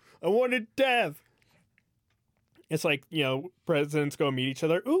 I wanted death. It's like, presidents go meet each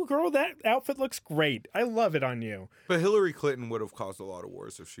other. Ooh, girl, that outfit looks great. I love it on you. But Hillary Clinton would have caused a lot of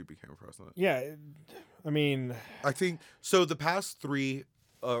wars if she became president. Yeah, I mean, I think so. The past 3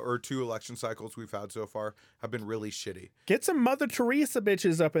 or 2 election cycles we've had so far have been really shitty. get some Mother Teresa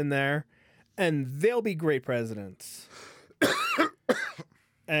bitches up in there, and they'll be great presidents.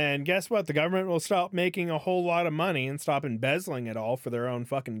 And guess what? The government will stop making a whole lot of money and stop embezzling it all for their own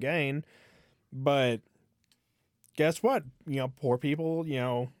fucking gain. But guess what? Poor people,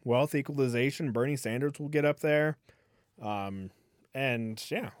 wealth equalization, Bernie Sanders will get up there. And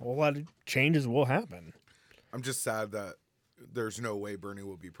yeah, a whole lot of changes will happen. I'm just sad that there's no way Bernie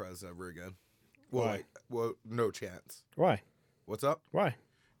will be president ever again. Well, Why? No chance. Why? What's up? Why?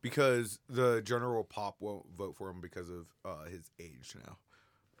 Because the general pop won't vote for him because of his age now.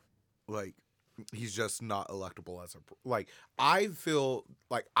 He's just not electable as I feel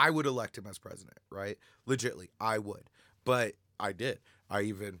like I would elect him as president, right? Legitly, I would. But I did. I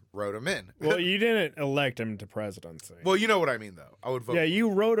even wrote him in. Well, you didn't elect him to presidency. Well, you know what I mean, though. I would vote. Yeah, you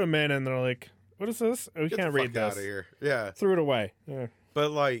wrote him in, and they're like, "What is this? We Get can't the read fuck this." out of here. Yeah, Threw it away. Yeah.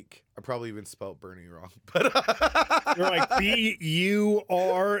 but I probably even spelled Bernie wrong. But You're like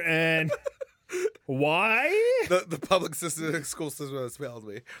BURN. Why? the public system, school system has failed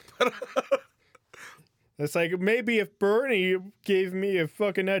me. But It's like, maybe if Bernie gave me a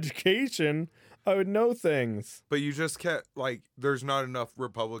fucking education, I would know things. But you just can't, there's not enough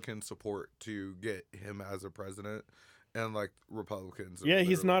Republican support to get him as a president. And, Republicans. Yeah,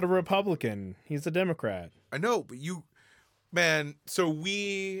 he's not a Republican. He's a Democrat. I know, but so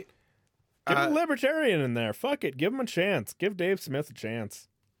we. Give a libertarian in there. Fuck it. Give him a chance. Give Dave Smith a chance.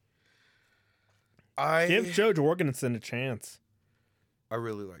 Give Jo Jorgensen a chance. I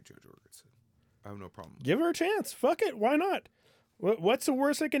really like Jo Jorgensen. I have no problem. Give her a chance. Fuck it. Why not? What's the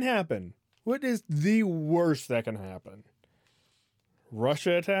worst that can happen? What is the worst that can happen?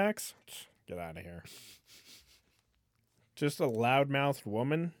 Russia attacks? Get out of here. Just a loudmouthed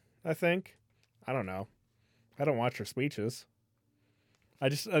woman, I think. I don't know. I don't watch her speeches. I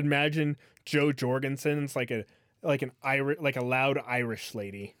just imagine Jo Jorgensen's like a loud Irish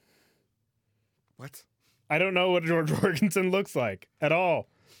lady. What? I don't know what Jo Jorgensen looks like at all,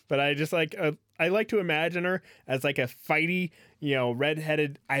 but I just I like to imagine her as a fighty,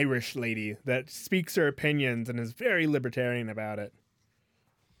 redheaded Irish lady that speaks her opinions and is very libertarian about it.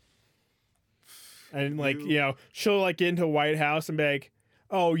 And she'll get into White House and be like,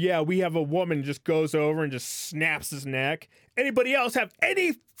 "Oh yeah, we have a woman," just goes over and just snaps his neck. Anybody else have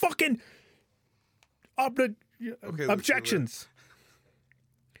any fucking objections?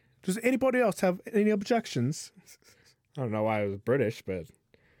 Does anybody else have any objections? I don't know why I was British, but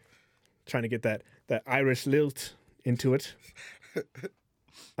trying to get that Irish lilt into it.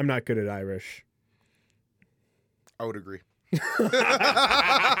 I'm not good at Irish. I would agree.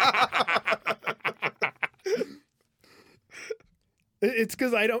 It's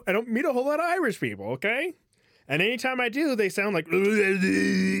because I don't meet a whole lot of Irish people, okay? And anytime I do, they sound like fucking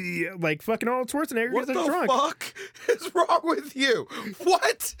Arnold Schwarzenegger What gets the drunk. fuck is wrong with you?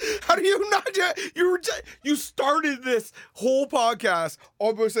 What? How do you not? You started this whole podcast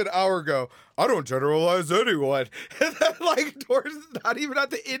almost an hour ago. I don't generalize anyone. And then, like, towards not even at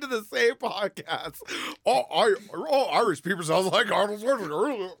the end of the same podcast, all Irish people sound like Arnold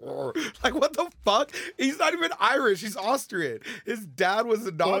Schwarzenegger. Like, what the fuck? He's not even Irish. He's Austrian. His dad was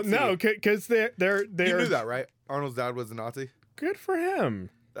a Nazi. Well, no, because they're You knew that, right? Arnold's dad was a Nazi. good for him.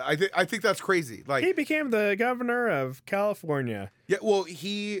 I think that's crazy. Like, He became the governor of California. yeah, well,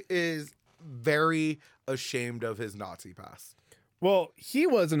 he is very ashamed of his Nazi past. Well, he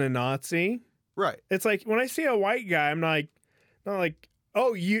wasn't a Nazi. Right. It's like when I see a white guy, I'm not like,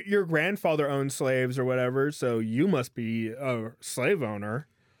 oh, your grandfather owned slaves or whatever, so you must be a slave owner.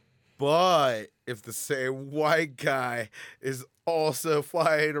 But if the same white guy is also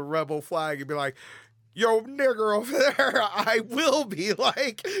flying a rebel flag and be like, yo, nigger over there, I will be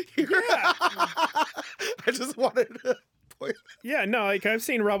like, I just wanted to point. Yeah, no, like I've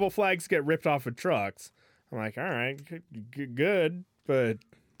seen rebel flags get ripped off of trucks. I'm like, all right, good, but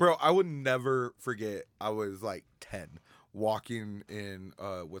Bro, I would never forget. I was like 10 walking in,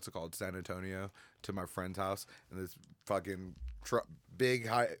 San Antonio to my friend's house, and this fucking big,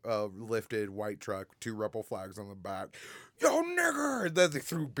 high, lifted white truck, 2 rebel flags on the back. Yo, nigger! And then they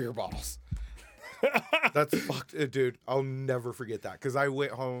threw beer bottles. That's fucked, dude. I'll never forget that, because I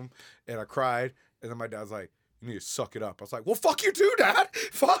went home and I cried, and then my dad's like, you need to suck it up. I was like, well, fuck you too, Dad.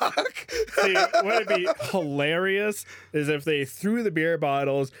 Fuck. see, what would be hilarious is if they threw the beer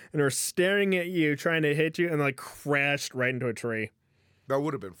bottles and were staring at you, trying to hit you, and like crashed right into a tree. That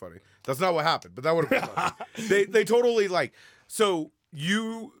would have been funny. That's not what happened, but that would have been funny. They totally like, so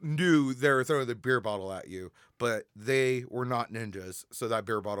you knew they were throwing the beer bottle at you, but they were not ninjas, so that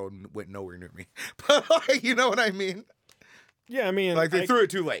beer bottle went nowhere near me. But like, you know what I mean? Yeah, I mean, Like they threw it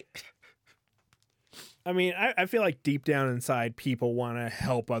too late. I feel like deep down inside, people want to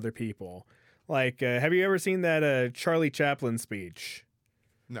help other people. Like, have you ever seen that Charlie Chaplin speech?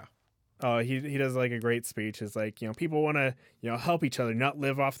 No. Oh, he does like a great speech. It's like, people want to, help each other, not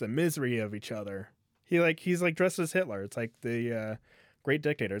live off the misery of each other. He's like dressed as Hitler. It's like the Great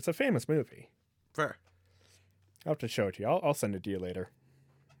Dictator. It's a famous movie. Fair. I'll have to show it to you. I'll send it to you later.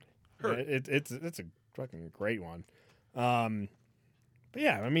 Sure. It's a fucking great one. But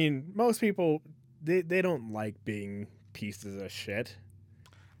yeah, I mean, most people they don't like being pieces of shit.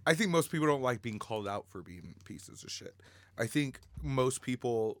 I think most people don't like being called out for being pieces of shit. I think most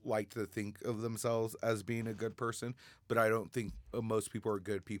people like to think of themselves as being a good person, but I don't think most people are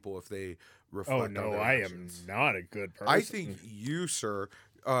good people if they reflect on their actions. I am not a good person. I think you, sir,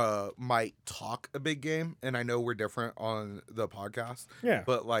 might talk a big game, and I know we're different on the podcast. Yeah.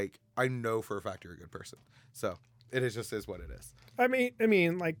 But like, I know for a fact you're a good person. So it just is what it is. I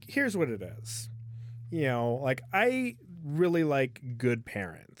mean, like, here's what it is. Like, I really like good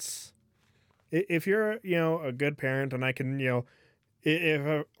parents. If you're, a good parent, and I can,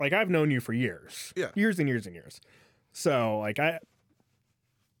 if like I've known you for years, Yeah. years and years and years. So like I'm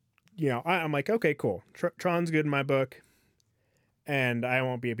like, okay, cool. Tron's good in my book, and I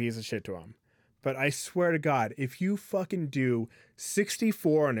won't be a piece of shit to him. But I swear to God, if you fucking do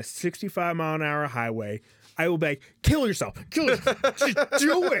 64 on a 65-mile-an-hour highway, I will be like, kill yourself. Just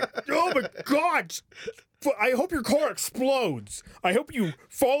do it. Oh my God. I hope your car explodes. I hope you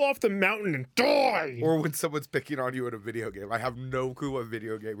fall off the mountain and die. Or when someone's picking on you in a video game. I have no clue what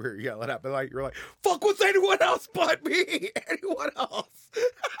video game you're yelling at, but like, you're like, fuck with anyone else but me. Anyone else.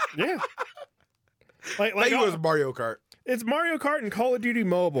 Yeah. Like Like it was Mario Kart. It's Mario Kart and Call of Duty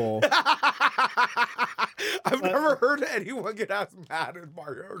Mobile. I've never heard anyone get as mad at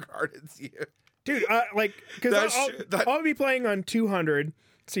Mario Kart as you. Dude, because I'll be playing on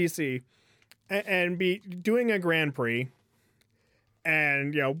 200cc and be doing a Grand Prix,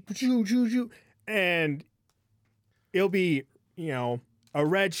 and and it'll be a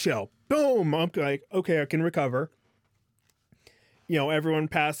red shell. Boom! I'm like, okay, I can recover. Everyone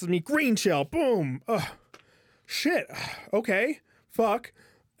passes me. Green shell. Boom! Ugh. Shit. Okay. Fuck.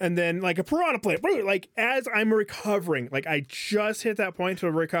 And then like a piranha plant. Like as I'm recovering, like I just hit that point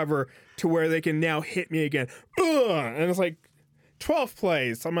to recover to where they can now hit me again. Ugh. And it's like 12th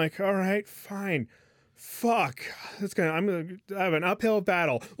place. I'm like, all right, fine. Fuck. I'm gonna have an uphill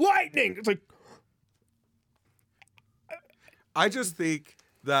battle. Lightning. It's like I just think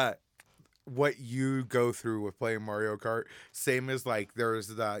that what you go through with playing Mario Kart, same as like there's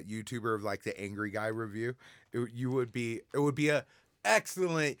the YouTuber of like the angry guy review. It would be a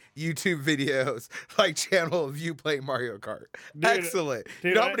excellent YouTube videos, like channel of you playing Mario Kart. Dude, Excellent.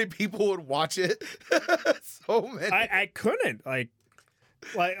 You know how many people would watch it? So many. I couldn't like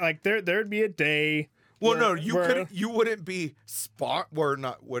there'd be a day. Well, where- no, you where- couldn't. You wouldn't be or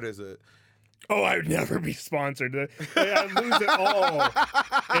not. What is it? Oh, I would never be sponsored. I lose it all.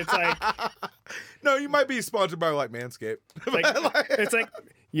 It's like No, you might be sponsored by like Manscaped. it's like,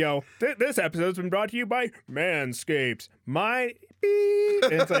 yo, this episode's been brought to you by Manscaped. My beep.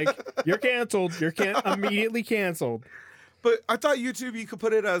 And it's like you're canceled. You're immediately canceled. But I thought YouTube you could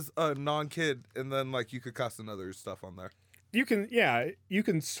put it as a non-kid, and then like you could cuss and other stuff on there. You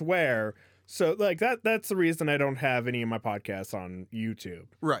can swear. So like that's the reason I don't have any of my podcasts on YouTube.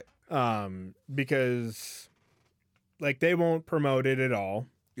 Right. Because like they won't promote it at all.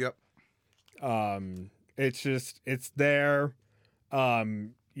 Yep. It's there.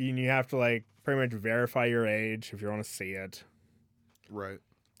 You have to like pretty much verify your age if you want to see it. Right.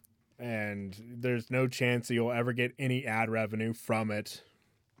 And there's no chance that you'll ever get any ad revenue from it.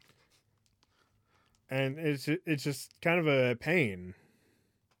 And it's just kind of a pain.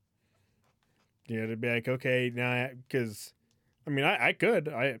 You know, to be like, okay, now, because, I mean, I could,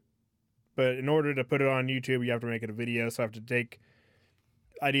 but in order to put it on YouTube, you have to make it a video, so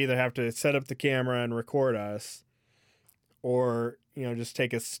I'd either have to set up the camera and record us, or, you know, just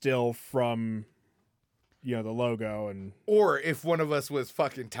take a still from, you know, the logo and... Or if one of us was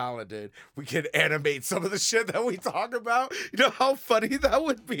fucking talented, we could animate some of the shit that we talk about. You know how funny that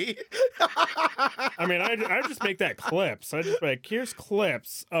would be? I mean, I just make that clips. I just like, here's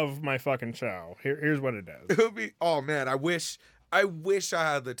clips of my fucking show. Here's what it It is. would be, oh man, I wish I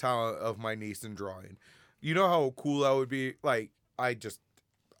had the talent of my niece in drawing. You know how cool that would be? Like, I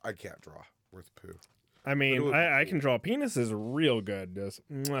can't draw worth poo. I mean, would be I can draw penises real good. Just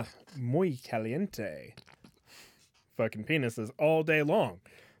muy caliente. Fucking penises all day long.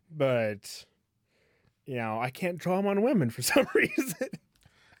 But, you know, I can't draw them on women for some reason.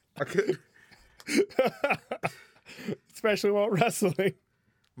 I could. Especially while wrestling.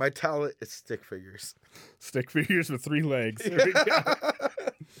 My talent is stick figures. Stick figures with 3 legs. There we go.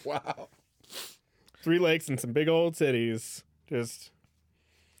 Wow. 3 legs and some big old titties. Just...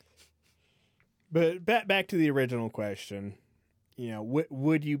 But back to the original question, you know,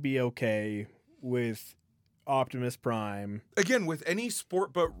 would you be okay with Optimus Prime? Again, with any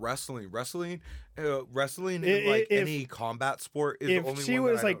sport but wrestling in like any combat sport is the If only she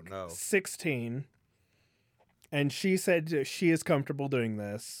one was that I like don't know. 16 and she said she is comfortable doing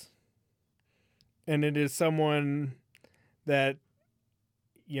this, and it is someone that,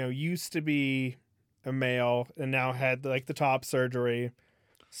 you know, used to be a male and now had like the top surgery,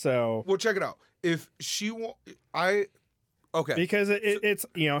 so Well, check it out. If she okay. because it's,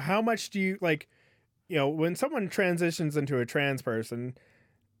 you know, how much do you like, you know, when someone transitions into a trans person,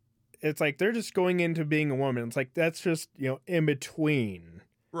 it's like they're just going into being a woman. It's like that's just, you know, in between.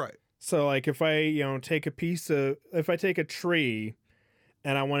 Right. So like if I, you know, take a tree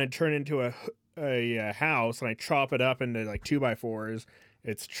and I want to turn into a house and I chop it up into like 2x4s,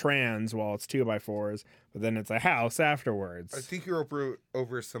 it's trans while it's 2x4s, but then it's a house afterwards. I think you're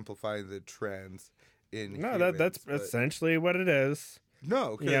oversimplifying the trans in No, humans, that's but- essentially what it is.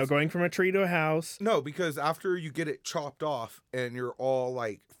 No, You know, going from a tree to a house. no, because after you get it chopped off and you're all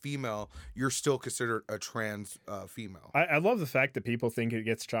like female, you're still considered a trans female. I love the fact that people think it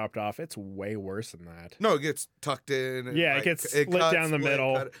gets chopped off. It's way worse than that. No, it gets tucked in. And, Yeah, it like, gets split down the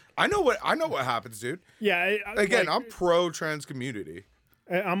middle. cut. I know what happens, dude. Yeah. Again, like, I'm pro trans community.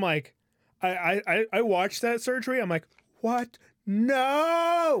 I'm like, I watched that surgery. I'm like, what?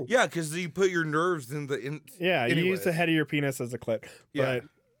 No. Yeah, because you put your nerves in the Yeah, you use anyways. the head of your penis as a clip. Yeah.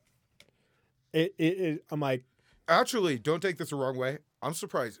 But I'm like, Actually, don't take this the wrong way. I'm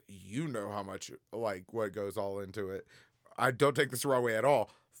surprised you know how much like what goes all into it. I don't take this the wrong way at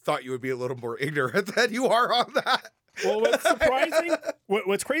all. Thought you would be a little more ignorant than you are on that. well, what's surprising?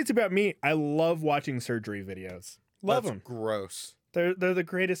 What's crazy about me? I love watching surgery videos. Love That's them. gross. They're the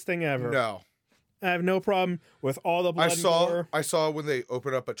greatest thing ever. No. I have no problem with all the blood. I saw when they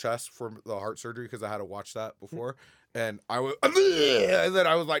opened up a chest for the heart surgery because I had to watch that before, and and then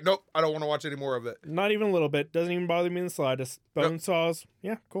I was like, nope, I don't want to watch any more of it. Not even a little bit. Doesn't even bother me in the slightest. Bone saws.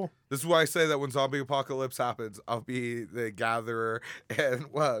 Yeah, cool. This is why I say that when zombie apocalypse happens, I'll be the gatherer and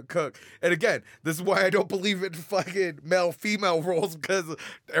cook. And again, this is why I don't believe in fucking male-female roles, because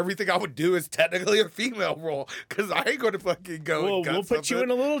everything I would do is technically a female role, because I ain't going to fucking go Well, and gut we'll put you in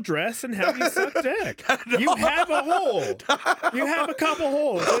something. a little dress and have you suck dick. No. You have a hole. You have a couple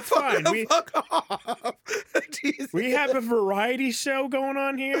holes. It's fine. Fuck off. Jesus. We have a variety show going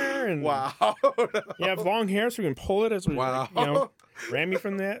on here, and Wow. you have long hair, so we can pull it as we, Wow. you know. ran me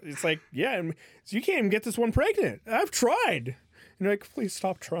from that. It's like, yeah, and so you can't even get this one pregnant. I've tried. And you're like, please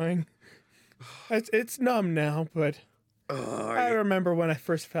stop trying. It's numb now, but I remember when I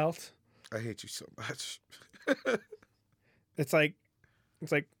first felt. I hate you so much. It's like,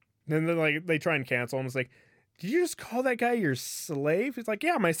 then they're like, they try and cancel him. It's like, did you just call that guy your slave? It's like,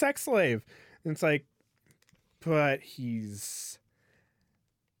 yeah, my sex slave. And it's like, but he's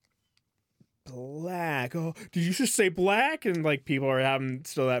black. Oh, did you just say black? And like, people are having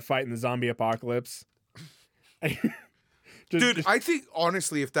still that fight in the zombie apocalypse. Dude, I think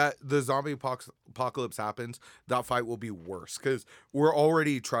honestly, if the zombie apocalypse happens, that fight will be worse because we're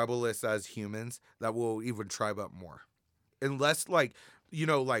already tribalists as humans. That will even tribe up more, unless like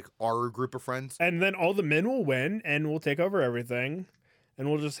like our group of friends. And then all the men will win, and we'll take over everything, and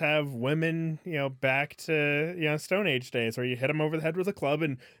we'll just have women, back to Stone Age days, where you hit them over the head with a club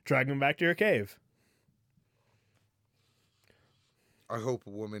and drag them back to your cave. I hope a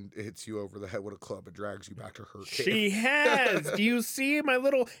woman hits you over the head with a club and drags you back to her cave. She has. Do you see my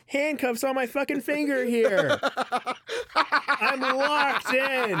little handcuffs on my fucking finger here? I'm locked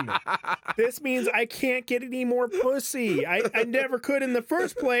in. This means I can't get any more pussy. I never could in the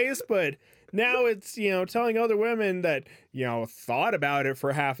first place, but now it's, telling other women that, thought about it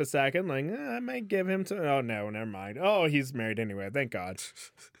for half a second, like, I might give him to. Oh, no, never mind. Oh, he's married anyway. Thank God.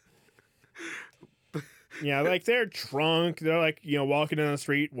 Yeah, like they're drunk. They're like, walking down the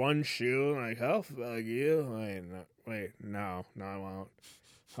street, one shoe. Like, oh, fuck you. No, I won't.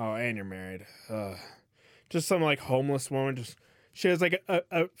 Oh, and you're married. Just some like homeless woman. She has like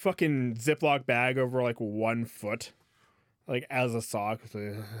a fucking Ziploc bag over like 1 foot, like as a sock.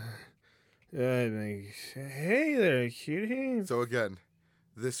 Like, hey there, cutie. So again,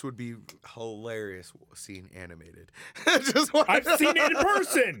 this would be hilarious seeing animated. I've seen it in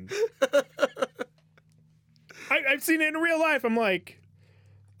person. I've seen it in real life. I'm like,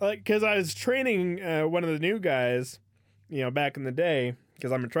 because I was training one of the new guys, back in the day,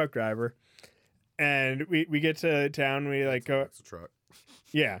 because I'm a truck driver, and we get to town. We like go. It's a truck.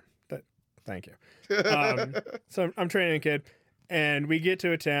 Yeah, thank you. So I'm training a kid, and we get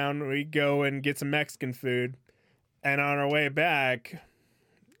to a town. We go and get some Mexican food, and on our way back,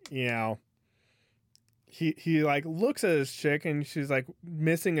 he like looks at his chick, and she's like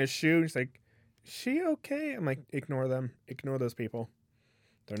missing a shoe. He's like, she okay? I'm like, ignore them. Ignore those people.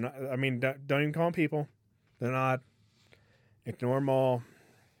 They're not. I mean, don't even call them people. They're not. Ignore them all.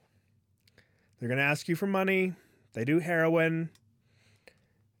 They're gonna ask you for money. They do heroin.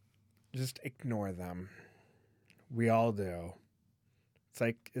 Just ignore them. We all do. It's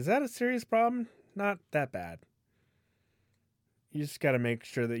like, is that a serious problem? Not that bad. You just got to make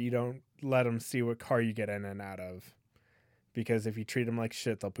sure that you don't let them see what car you get in and out of. Because if you treat them like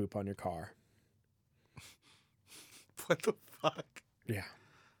shit, they'll poop on your car. What the fuck? Yeah.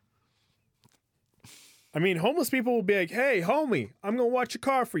 I mean, homeless people will be like, hey, homie, I'm going to watch your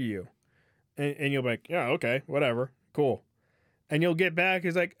car for you. And you'll be like, yeah, okay, whatever. Cool. And you'll get back.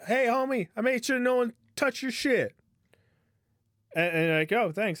 He's like, hey, homie, I made sure no one touched your shit. And you're like,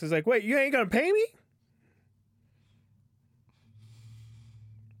 oh, thanks. He's like, wait, you ain't going to pay me?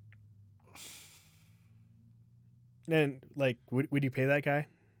 And, like, would you pay that guy?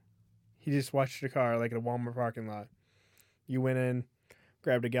 He just watched your car, like, at a Walmart parking lot. You went in,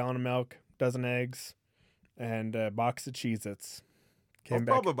 grabbed a gallon of milk, dozen eggs, and a box of Cheez-Its. I'll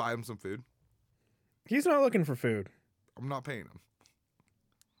probably buy him some food. He's not looking for food. I'm not paying him.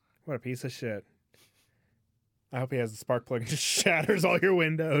 What a piece of shit. I hope he has a spark plug and just shatters all your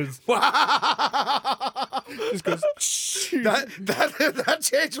windows. Just goes. That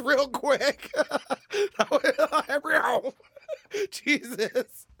changed real quick.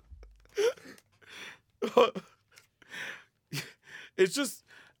 Jesus. It's just,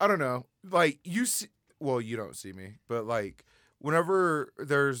 I don't know. Like, you see, well, you don't see me, but like, whenever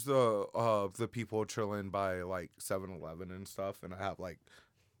there's the people chilling by like 7-Eleven and stuff, and I have like,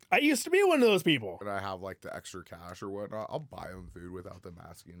 I used to be one of those people. And I have like the extra cash or whatnot, I'll buy them food without them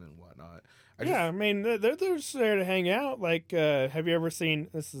asking and whatnot. I mean, they're just there to hang out. Like, have you ever seen,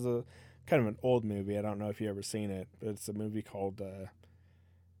 this is a kind of an old movie. I don't know if you ever seen it, but it's a movie called, I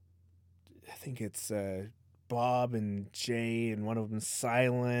think it's Bob and Jay, and one of them's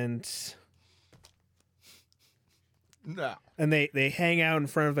silent. No. And they hang out in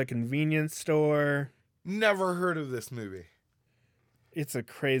front of a convenience store. Never heard of this movie. It's a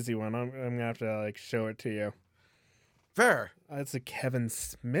crazy one. I'm gonna have to like show it to you. Fair. It's a Kevin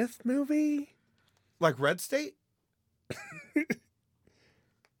Smith movie. Like Red State?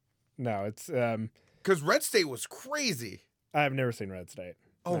 No, it's because Red State was crazy. I've never seen Red State.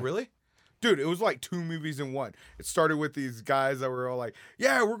 Oh, No. Really? Dude, it was like 2 movies in one. It started with these guys that were all like,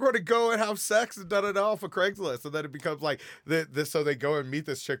 yeah, we're going to go and have sex and da-da-da off of Craigslist. And then it becomes like, so they go and meet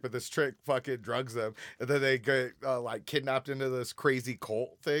this chick, but this chick fucking drugs them. And then they get like kidnapped into this crazy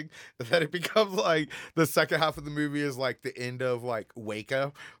cult thing. And then it becomes like, the second half of the movie is like the end of like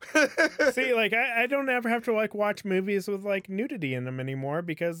Waco. See, like, I don't ever have to like watch movies with like nudity in them anymore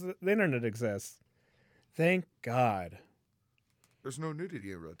because the internet exists. Thank God. There's no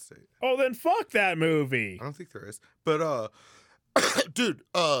nudity in Red State. Oh, then fuck that movie. I don't think there is. But, dude,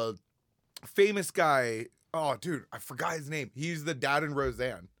 famous guy. Oh, dude, I forgot his name. He's the dad in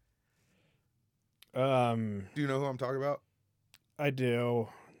Roseanne. Do you know who I'm talking about? I do.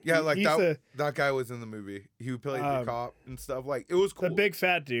 Yeah, like He's that guy was in the movie. He played the cop and stuff. Like, it was cool. The big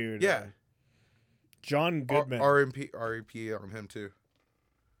fat dude. Yeah. John Goodman. R.I.P. on him, too.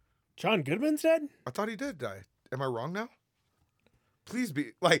 John Goodman's dead? I thought he did die. Am I wrong now? Please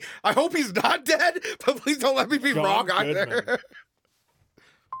be. Like, I hope he's not dead, but please don't let me be John wrong Goodman. either.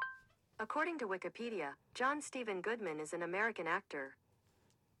 According to Wikipedia, John Stephen Goodman is an American actor.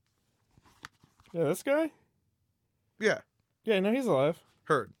 Yeah, this guy? Yeah, Yeah, no, he's alive.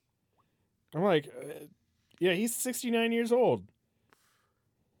 heard. I'm like, yeah, he's 69 years old.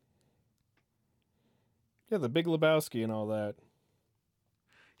 Yeah, the Big Lebowski and all that.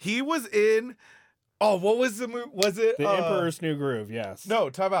 He was in. Oh, what was the movie? Was it The Emperor's New Groove, yes. No,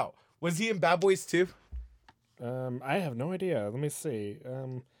 time out. Was he in Bad Boys 2? I have no idea. Let me see.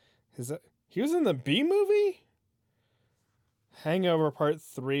 He was in the B movie? Hangover Part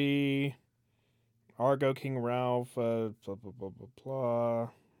 3. Argo, King Ralph, blah, blah, blah, blah, blah. What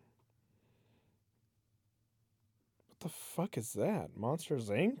the fuck is that? Monsters,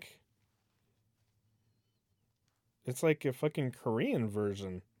 Inc.? It's like a fucking Korean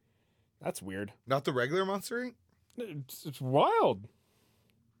version. That's weird. Not the regular Monster Inc? It's wild.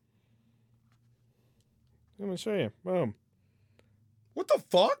 Let me show you. Boom. What the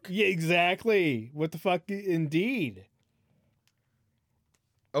fuck? Yeah, exactly. What the fuck? Indeed.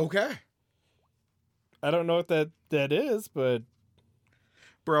 Okay. I don't know what that is, but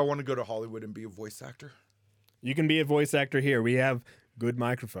Bro, I want to go to Hollywood and be a voice actor. you can be a voice actor here. We have good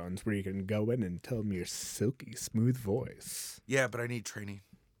microphones where you can go in and tell them your silky smooth voice. Yeah, but I need training.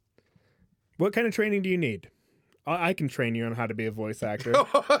 What kind of training do you need? I can train you on how to be a voice actor.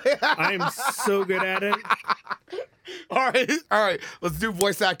 I'm so good at it. All right. Let's do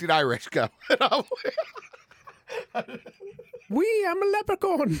voice acting Irish. Go. I'm a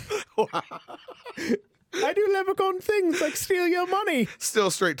leprechaun. I do leprechaun things like steal your money.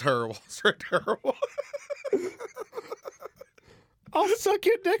 Still straight terrible. I'll suck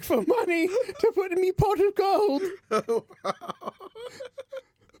your dick for money to put in me pot of gold.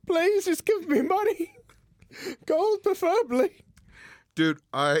 Please just give me money. Gold preferably. Dude,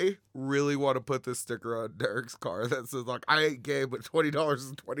 I really want to put this sticker on Derek's car that says, like, I ain't gay, but $20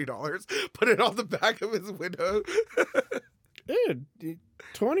 is $20. Put it on the back of his window. Dude,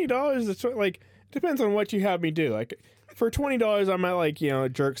 $20 is like, depends on what you have me do. Like, for $20, I might, like,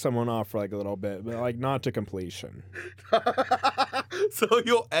 jerk someone off for like a little bit, but like not to completion. So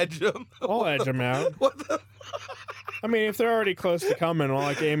you'll edge them. I'll edge them out. What the? I mean, if they're already close to coming, I'll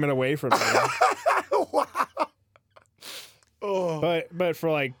like aim it away from them. Wow. Oh. But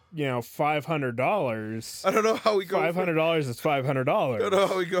for like $500, I don't know how we go. $500 is I don't $500. know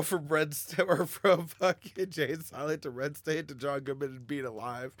how we go from Red State or from fucking Jay and Silent to Red State to John Goodman and being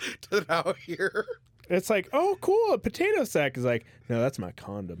alive to now here. It's like, oh, cool. A potato sack is like, no, that's my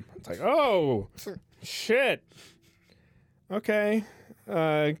condom. It's like, oh, shit. Okay.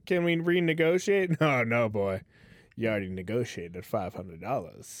 Can we renegotiate? No, boy. You already negotiated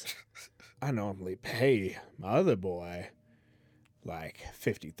 $500. I normally pay my other boy like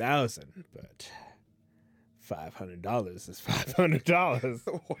 $50,000, but $500 is $500.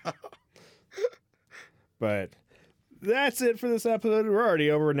 Wow. But that's it for this episode. We're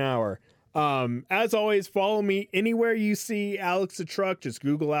already over an hour. As always, follow me anywhere you see Alex the Truck. Just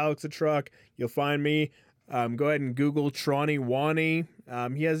Google Alex the Truck. You'll find me. Go ahead and Google Tronny Wani.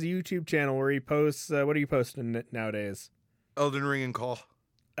 He has a YouTube channel where he posts. What are you posting nowadays? Elden Ring and Call.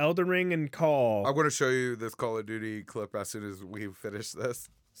 Elden Ring and Call. I'm going to show you this Call of Duty clip as soon as we finish this.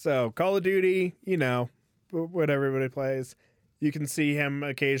 So Call of Duty, what everybody plays. You can see him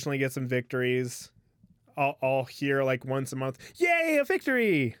occasionally get some victories. I'll hear like once a month, yay, a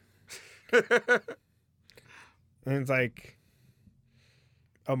victory! And it's like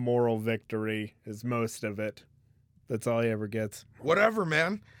a moral victory is most of it. That's all he ever gets. Whatever,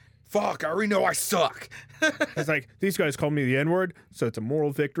 man. Fuck, I already know I suck. It's like, these guys call me the N-word, so it's a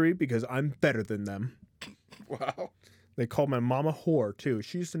moral victory because I'm better than them. Wow. They call my mama whore, too.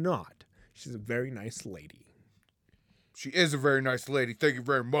 She's not. She's a very nice lady. She is a very nice lady. Thank you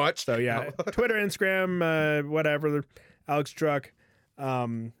very much. So yeah, Twitter, Instagram, whatever, Alex Truck.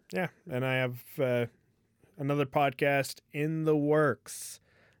 Yeah, and I have another podcast in the works.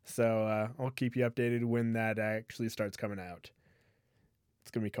 So I'll keep you updated when that actually starts coming out.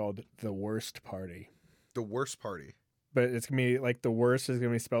 It's going to be called The Worst Party. The Worst Party. But it's going to be like the worst is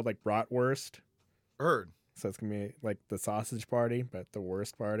going to be spelled like bratwurst. Heard. So it's going to be like the sausage party, but the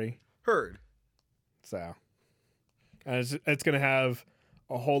worst party. Heard. So and it's going to have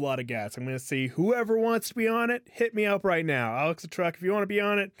a whole lot of guests. I'm going to see whoever wants to be on it, hit me up right now. Alex the Truck, if you want to be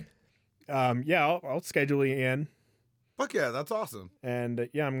on it, yeah, I'll schedule you in. Fuck yeah, that's awesome. And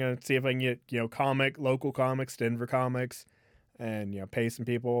yeah, I'm going to see if I can get, local comics, Denver comics, and, pay some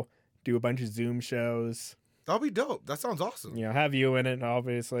people, do a bunch of Zoom shows. That'll be dope. That sounds awesome. Have you in it,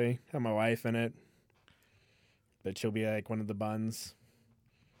 obviously. Have my wife in it. But she'll be like one of the buns.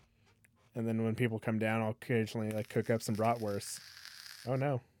 And then when people come down, I'll occasionally like cook up some bratwurst. Oh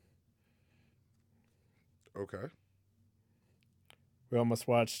no. Okay. We almost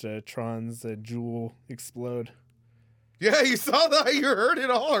watched Tron's jewel explode. Yeah, you saw that. You heard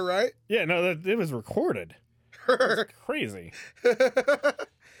it all, right? Yeah, no, it was recorded. It's crazy.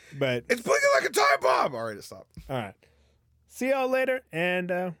 But it's blinking like a time bomb. All right, it stopped. All right. See y'all later, and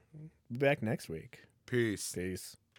be back next week. Peace. Peace.